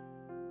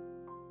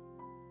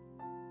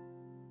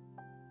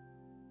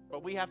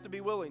 But we have to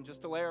be willing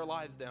just to lay our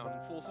lives down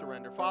in full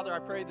surrender. Father, I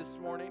pray this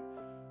morning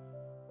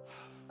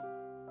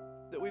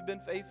that we've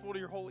been faithful to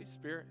your Holy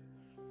Spirit.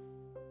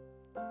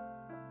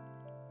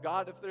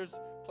 God, if there's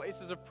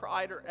places of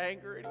pride or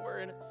anger anywhere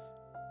in us,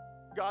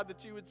 God,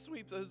 that you would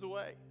sweep those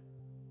away.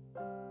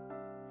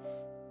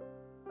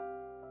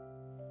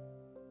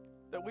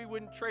 That we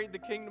wouldn't trade the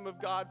kingdom of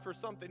God for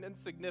something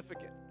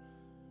insignificant.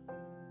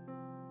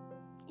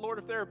 Lord,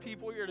 if there are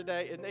people here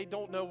today and they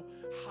don't know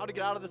how to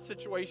get out of the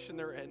situation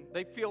they're in,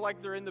 they feel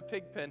like they're in the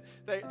pig pen,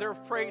 they're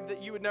afraid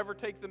that you would never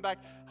take them back,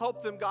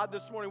 help them, God,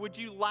 this morning. Would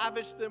you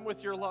lavish them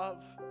with your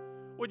love?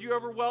 Would you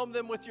overwhelm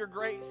them with your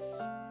grace?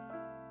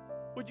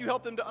 Would you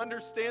help them to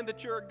understand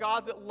that you're a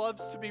God that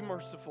loves to be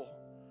merciful?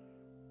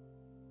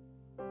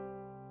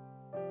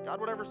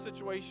 God, whatever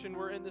situation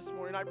we're in this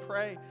morning, I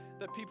pray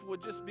that people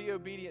would just be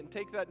obedient and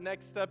take that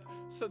next step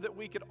so that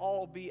we could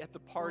all be at the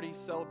party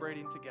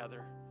celebrating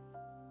together.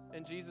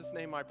 In Jesus'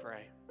 name I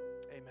pray.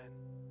 Amen.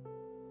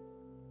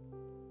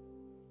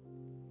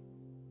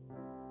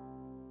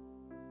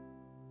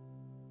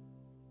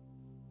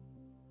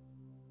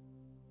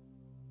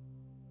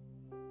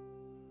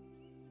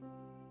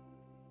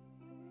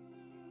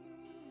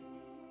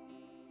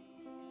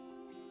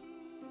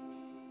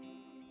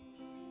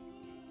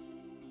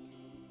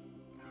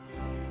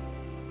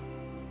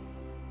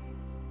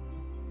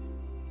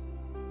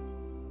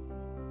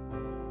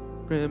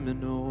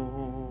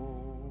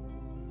 criminal.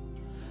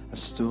 I've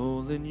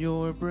stolen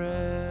your breath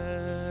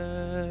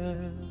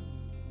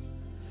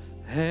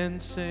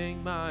and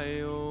sang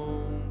my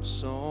own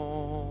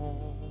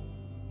song.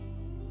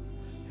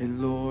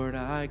 And Lord,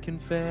 I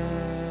confess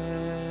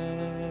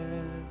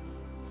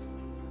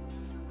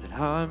that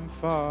I'm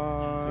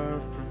far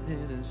from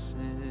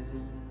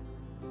innocent.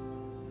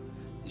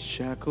 These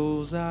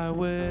shackles I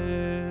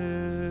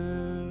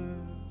wear,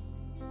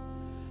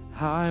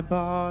 I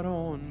bought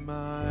on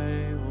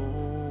my own.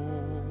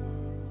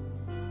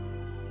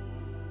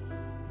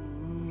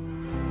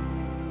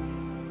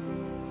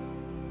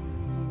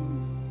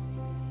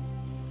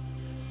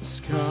 The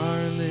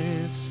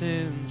scarlet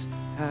sins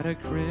had a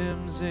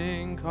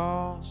crimson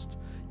cost.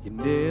 You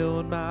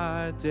nailed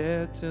my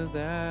debt to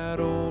that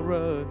old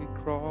rugged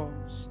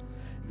cross.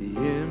 The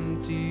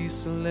empty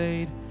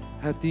slate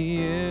at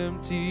the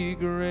empty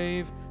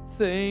grave,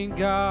 thank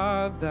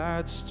God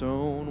that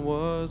stone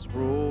was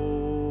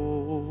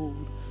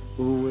rolled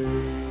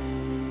away.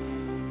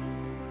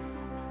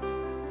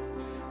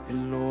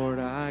 And Lord,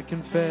 I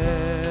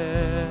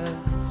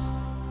confess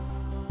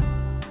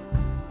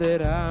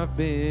that I've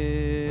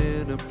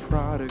been a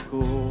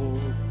prodigal,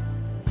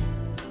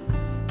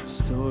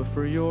 stole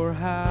for your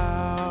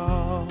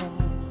house,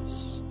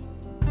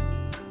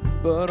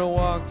 but I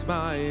walked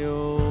my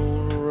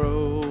own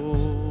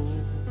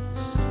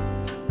roads.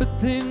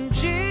 But then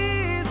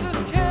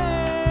Jesus came,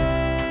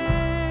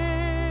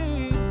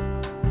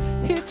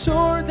 He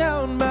tore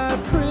down my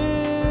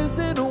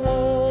prison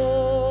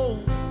walls,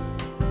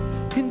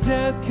 and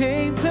death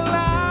came to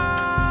life.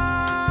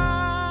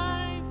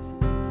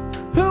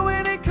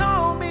 When He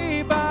called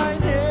me by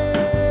name,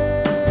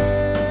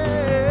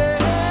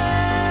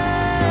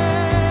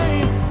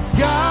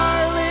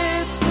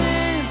 scarlet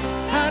sins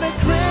had a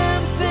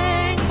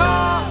crimson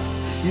cost.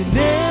 You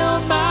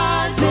nailed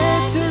my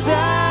debt to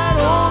that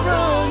old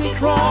rugged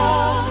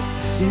cross.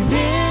 An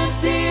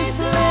empty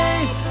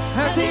slate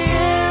at the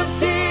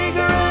empty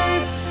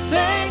grave,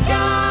 thank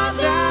God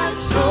that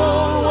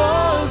stone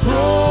was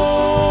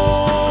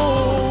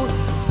rolled.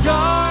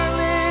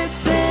 Scarlet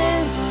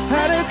sins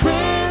had a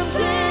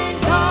crimson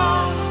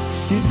cost.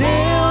 You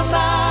nailed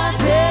my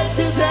debt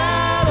to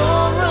that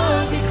old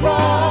rugged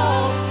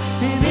cross.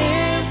 An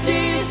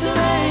empty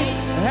slate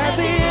at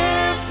the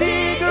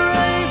empty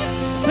grave,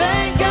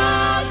 thank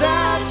God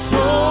that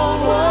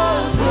stone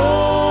was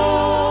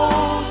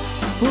rolled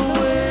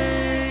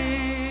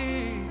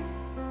away.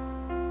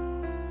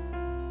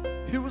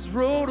 It was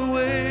rolled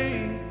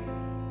away.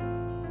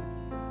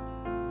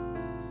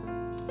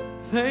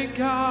 Thank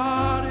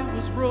God it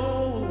was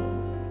rolled.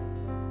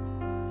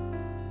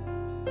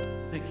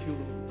 Thank you, Lord.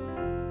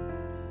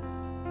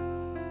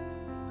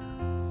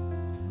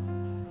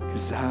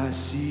 'Cause I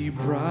see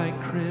bright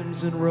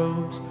crimson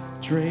robes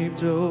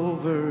draped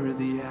over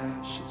the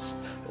ashes,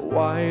 a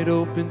wide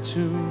open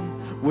tomb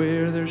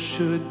where there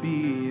should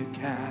be a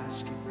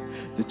casket.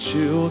 The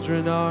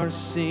children are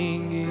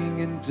singing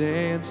and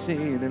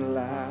dancing and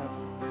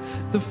laughing.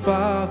 The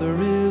Father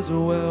is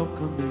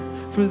welcoming,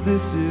 for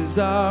this is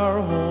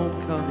our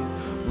homecoming.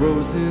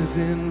 Roses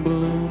in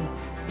bloom,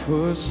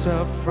 pushed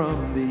up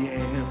from the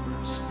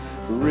embers.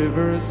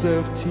 Rivers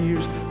of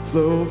tears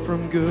flow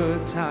from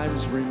good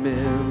times,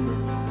 remember.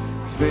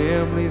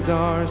 Families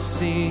are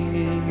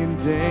singing and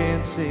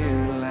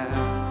dancing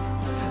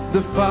loud.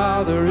 The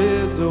Father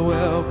is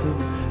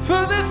welcoming,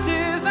 for this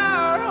is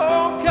our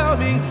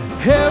homecoming.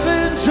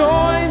 Heaven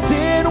joins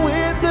in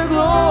with the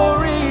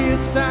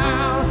glorious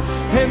sound,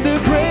 and a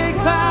great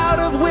cloud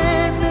of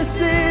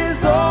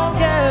witnesses all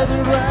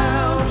gathered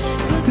round.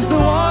 'Cause the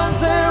ones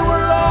that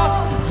were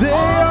lost,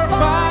 they are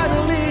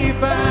finally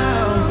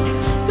found.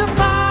 The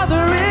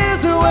Father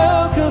is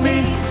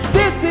welcoming,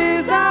 this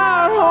is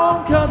our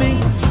homecoming.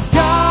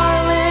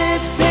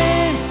 Scarlet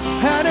sins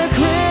had a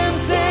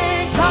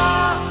crimson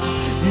cost.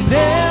 You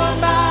nailed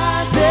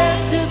my debt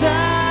to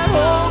that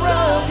old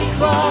rugged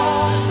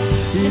cross.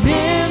 An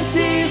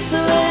empty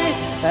slate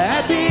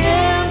at the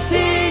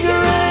empty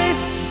grave,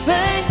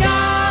 thank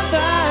God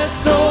that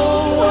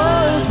stone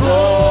was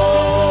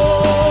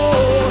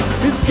rolled.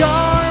 And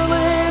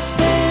scarlet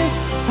sins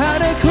had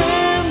a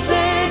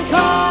crimson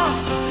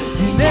cost.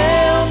 You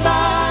nailed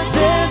my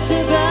debt to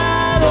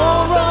that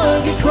old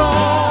rugged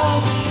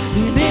cross.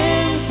 An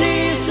empty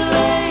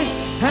slate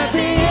at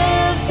the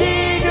empty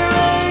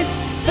grave,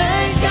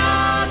 thank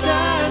God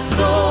that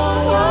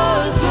stone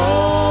was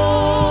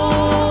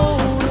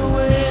rolled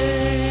away.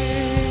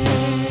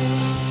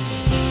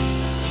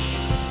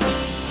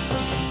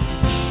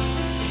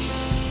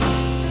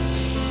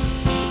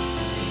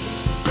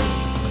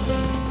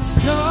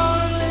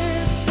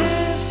 Scarlet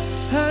sins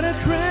had a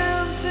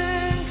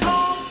crimson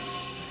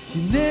cost.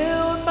 You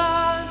nailed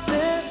my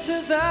debt to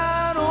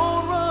that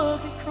old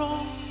rugged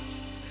cross.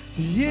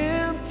 The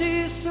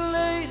empty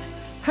slate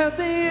had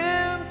the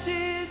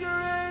empty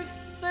grave,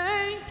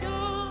 thank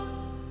God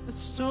the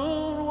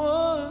stone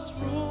was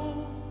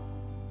rolled.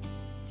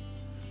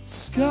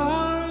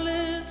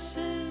 Scarlet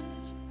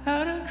sins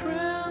had a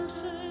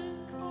crimson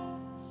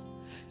cost.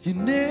 You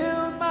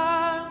nailed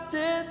my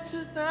debt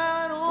to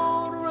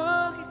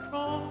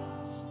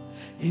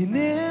in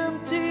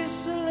empty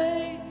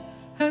slate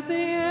at the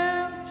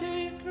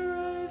empty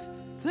grave.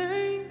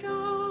 Thank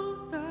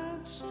God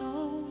that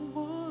stone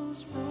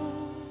was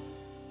rolled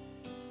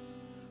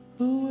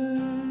away.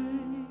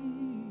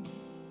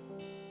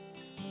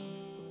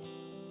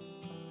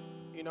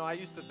 You know, I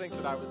used to think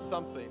that I was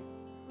something,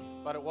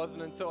 but it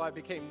wasn't until I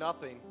became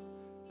nothing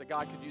that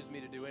God could use me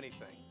to do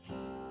anything.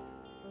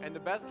 And the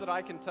best that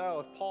I can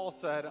tell, if Paul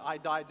said, I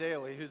die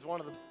daily, who's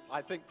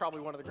I think probably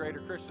one of the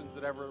greater Christians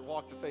that ever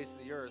walked the face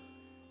of the earth,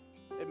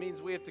 it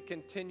means we have to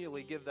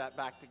continually give that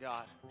back to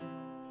God.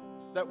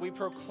 That we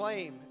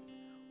proclaim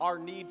our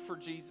need for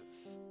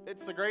Jesus.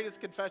 It's the greatest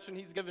confession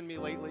he's given me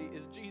lately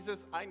is,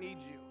 Jesus, I need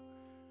you.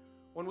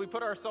 When we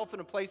put ourselves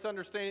in a place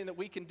understanding that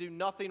we can do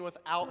nothing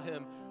without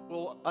him,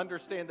 we'll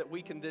understand that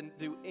we can then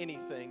do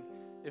anything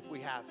if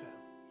we have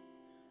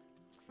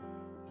him.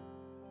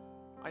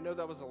 I know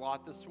that was a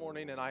lot this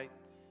morning, and I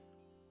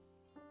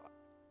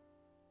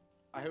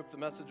hope the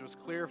message was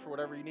clear for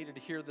whatever you needed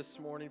to hear this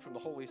morning from the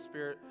Holy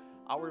Spirit.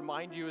 I'll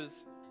remind you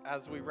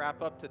as we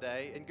wrap up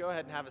today, and go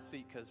ahead and have a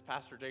seat because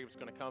Pastor Jacob's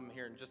going to come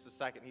here in just a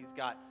second. He's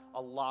got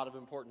a lot of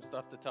important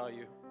stuff to tell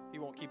you. He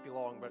won't keep you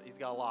long, but he's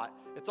got a lot.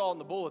 It's all in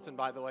the bulletin,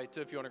 by the way,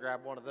 too, if you want to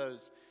grab one of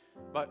those.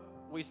 But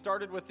we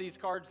started with these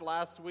cards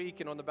last week,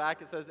 and on the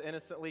back it says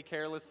innocently,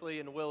 carelessly,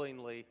 and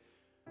willingly.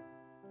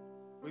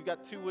 We've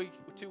got 2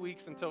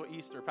 weeks until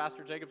Easter.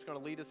 Pastor Jacob's going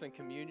to lead us in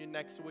communion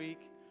next week,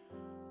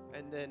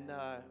 and then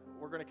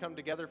we're going to come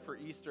together for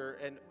Easter,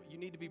 and you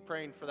need to be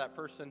praying for that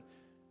person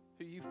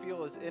who you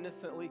feel is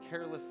innocently,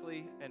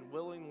 carelessly, and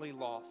willingly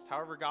lost.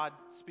 However God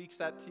speaks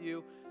that to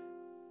you,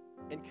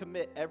 and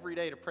commit every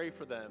day to pray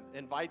for them.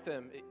 Invite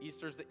them.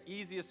 Easter's the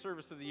easiest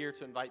service of the year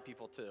to invite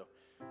people to.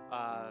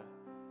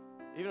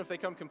 Even if they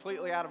come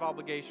completely out of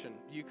obligation,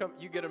 you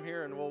get them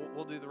here, and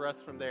we'll do the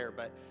rest from there.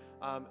 But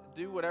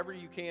do whatever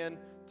you can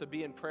to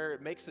be in prayer.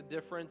 It makes a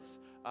difference.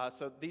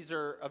 So these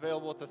are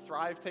available at the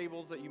Thrive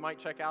tables that you might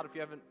check out if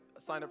you haven't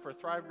signed up for a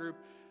Thrive group.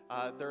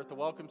 They're at the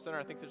Welcome Center.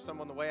 I think there's some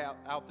on the way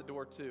out the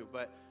door too.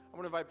 But I'm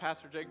going to invite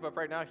Pastor Jacob up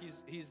right now.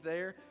 He's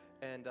there,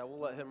 and we'll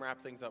let him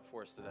wrap things up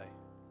for us today.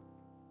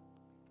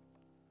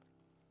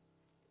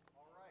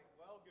 All right.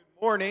 Well, good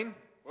morning.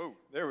 Whoa,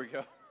 there we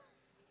go.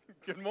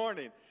 Good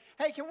morning.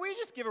 Hey, can we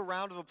just give a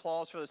round of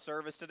applause for the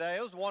service today?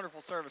 It was a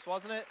wonderful service,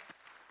 wasn't it?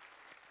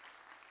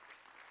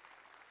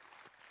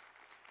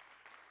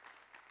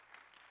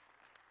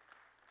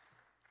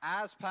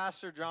 As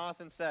Pastor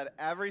Jonathan said,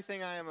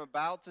 everything I am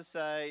about to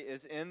say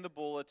is in the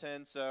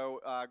bulletin,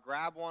 so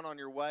grab one on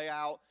your way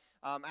out.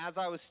 As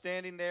I was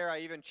standing there, I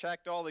even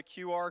checked all the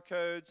QR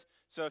codes,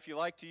 so if you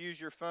like to use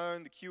your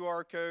phone, the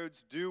QR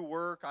codes do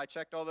work. I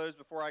checked all those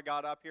before I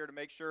got up here to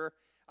make sure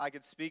I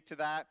could speak to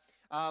that.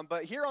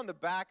 But here on the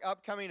back,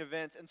 upcoming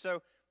events, and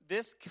so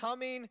this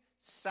coming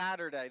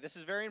Saturday, this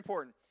is very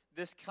important,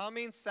 this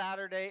coming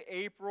Saturday,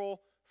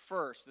 April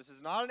 1st, this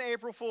is not an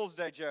April Fool's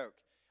Day joke.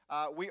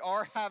 We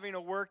are having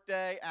a work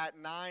day at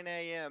 9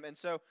 a.m. And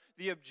so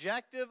the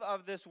objective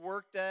of this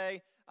work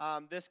day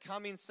this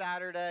coming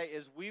Saturday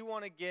is we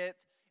want to get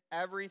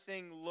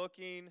everything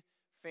looking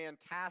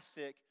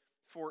fantastic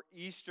for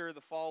Easter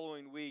the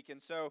following week.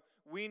 And so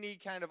we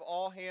need kind of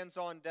all hands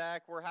on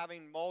deck. We're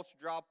having mulch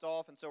dropped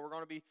off, and so we're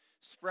going to be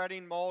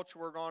spreading mulch.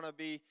 We're going to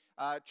be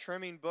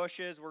trimming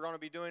bushes. We're going to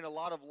be doing a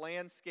lot of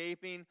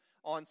landscaping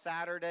on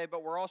Saturday,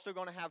 but we're also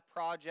going to have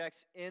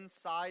projects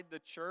inside the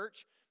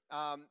church.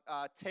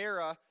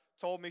 Tara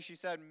told me, she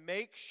said,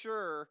 make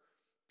sure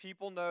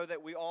people know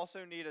that we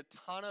also need a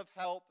ton of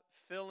help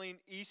filling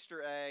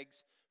Easter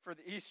eggs for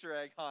the Easter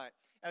egg hunt.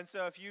 And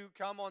so if you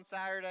come on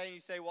Saturday and you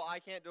say, well, I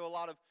can't do a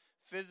lot of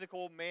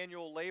physical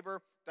manual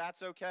labor,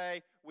 that's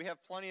okay. We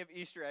have plenty of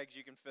Easter eggs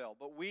you can fill.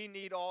 But we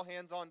need all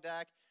hands on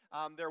deck.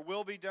 There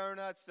will be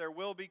donuts. There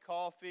will be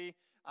coffee.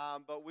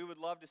 But we would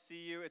love to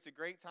see you. It's a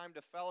great time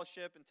to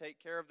fellowship and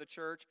take care of the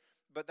church.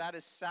 But that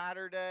is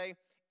Saturday,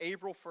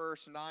 April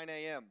 1st, 9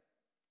 a.m.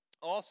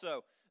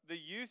 Also, the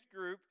youth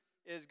group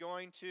is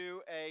going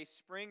to a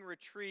spring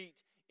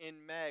retreat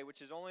in May,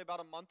 which is only about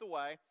a month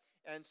away.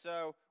 And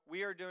so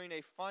we are doing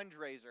a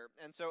fundraiser.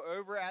 And so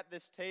over at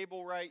this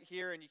table right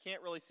here, and you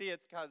can't really see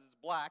it because it's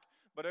black,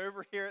 but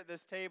over here at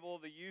this table,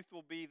 the youth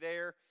will be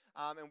there,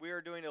 and we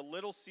are doing a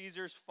Little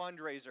Caesars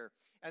fundraiser.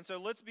 And so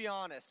let's be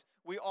honest,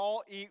 we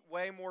all eat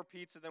way more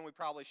pizza than we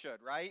probably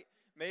should, right?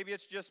 Maybe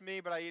it's just me,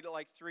 but I eat it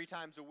like 3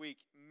 times a week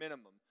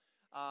minimum.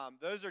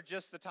 Those are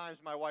just the times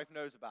my wife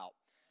knows about.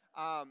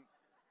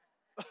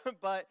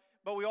 But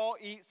we all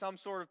eat some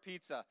sort of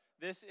pizza.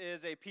 This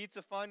is a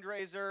pizza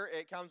fundraiser.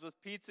 It comes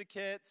with pizza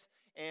kits,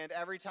 and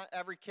every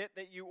kit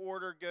that you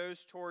order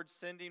goes towards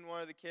sending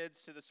one of the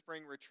kids to the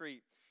spring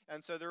retreat.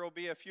 And so there will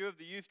be a few of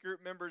the youth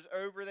group members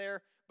over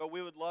there, but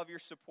we would love your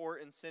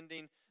support in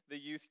sending the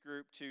youth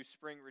group to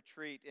spring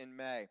retreat in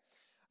May.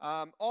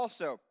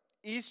 Also,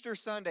 Easter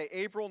Sunday,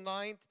 April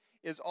 9th,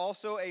 is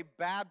also a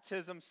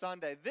baptism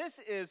Sunday. This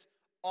is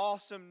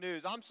awesome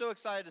news. I'm so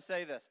excited to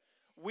say this.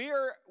 We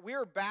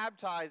are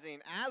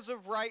baptizing, as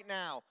of right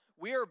now,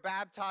 we are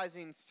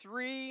baptizing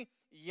 3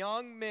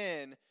 young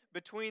men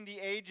between the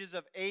ages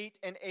of 8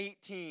 and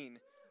 18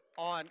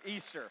 on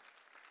Easter.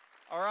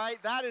 All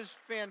right, that is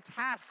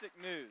fantastic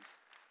news.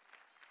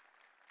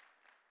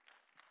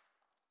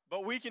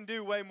 But we can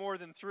do way more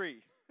than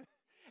 3.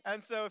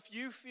 And so if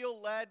you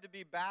feel led to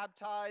be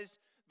baptized,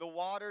 the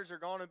waters are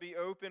going to be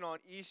open on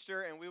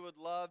Easter, and we would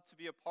love to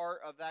be a part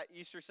of that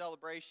Easter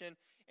celebration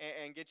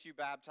and get you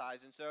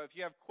baptized. And so if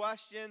you have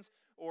questions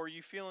or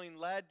you feeling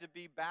led to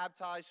be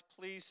baptized,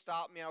 please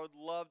stop me. I would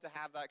love to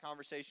have that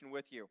conversation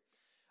with you.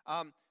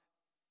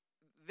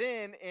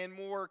 Then, in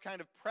more kind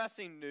of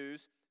pressing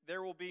news,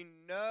 there will be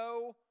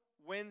no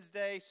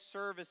Wednesday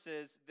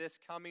services this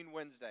coming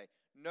Wednesday.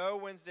 No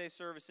Wednesday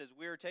services.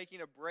 We are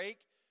taking a break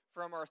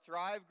from our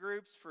Thrive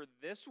groups for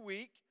this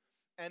week,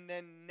 and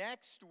then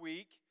next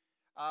week,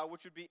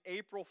 which would be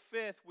April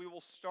 5th, we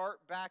will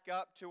start back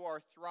up to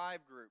our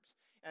Thrive groups.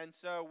 And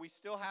so we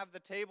still have the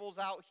tables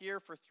out here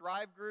for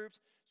Thrive groups.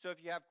 So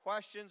if you have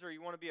questions or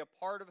you want to be a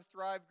part of a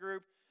Thrive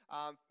group,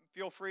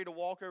 feel free to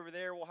walk over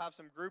there. We'll have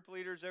some group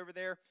leaders over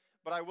there.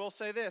 But I will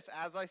say this,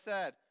 as I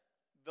said,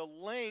 the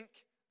link,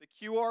 the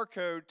QR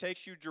code,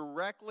 takes you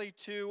directly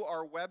to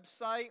our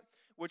website,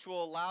 which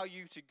will allow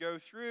you to go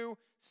through,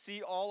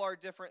 see all our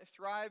different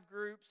Thrive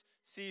groups,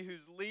 see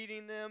who's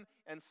leading them,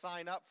 and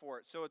sign up for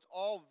it. So it's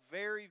all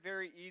very,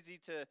 very easy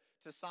to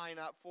sign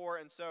up for.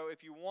 And so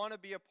if you want to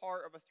be a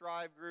part of a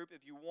Thrive group,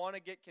 if you want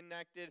to get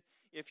connected,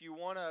 if you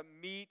want to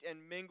meet and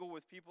mingle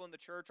with people in the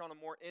church on a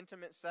more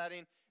intimate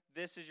setting,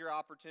 this is your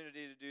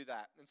opportunity to do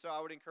that. And so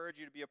I would encourage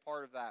you to be a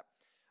part of that.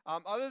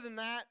 Other than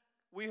that,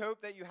 we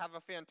hope that you have a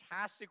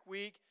fantastic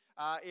week.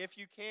 If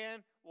you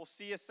can, we'll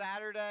see you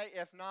Saturday.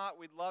 If not,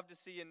 we'd love to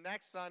see you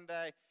next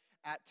Sunday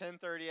at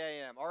 10:30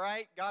 a.m. All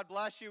right? God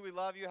bless you. We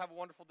love you. Have a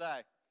wonderful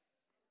day.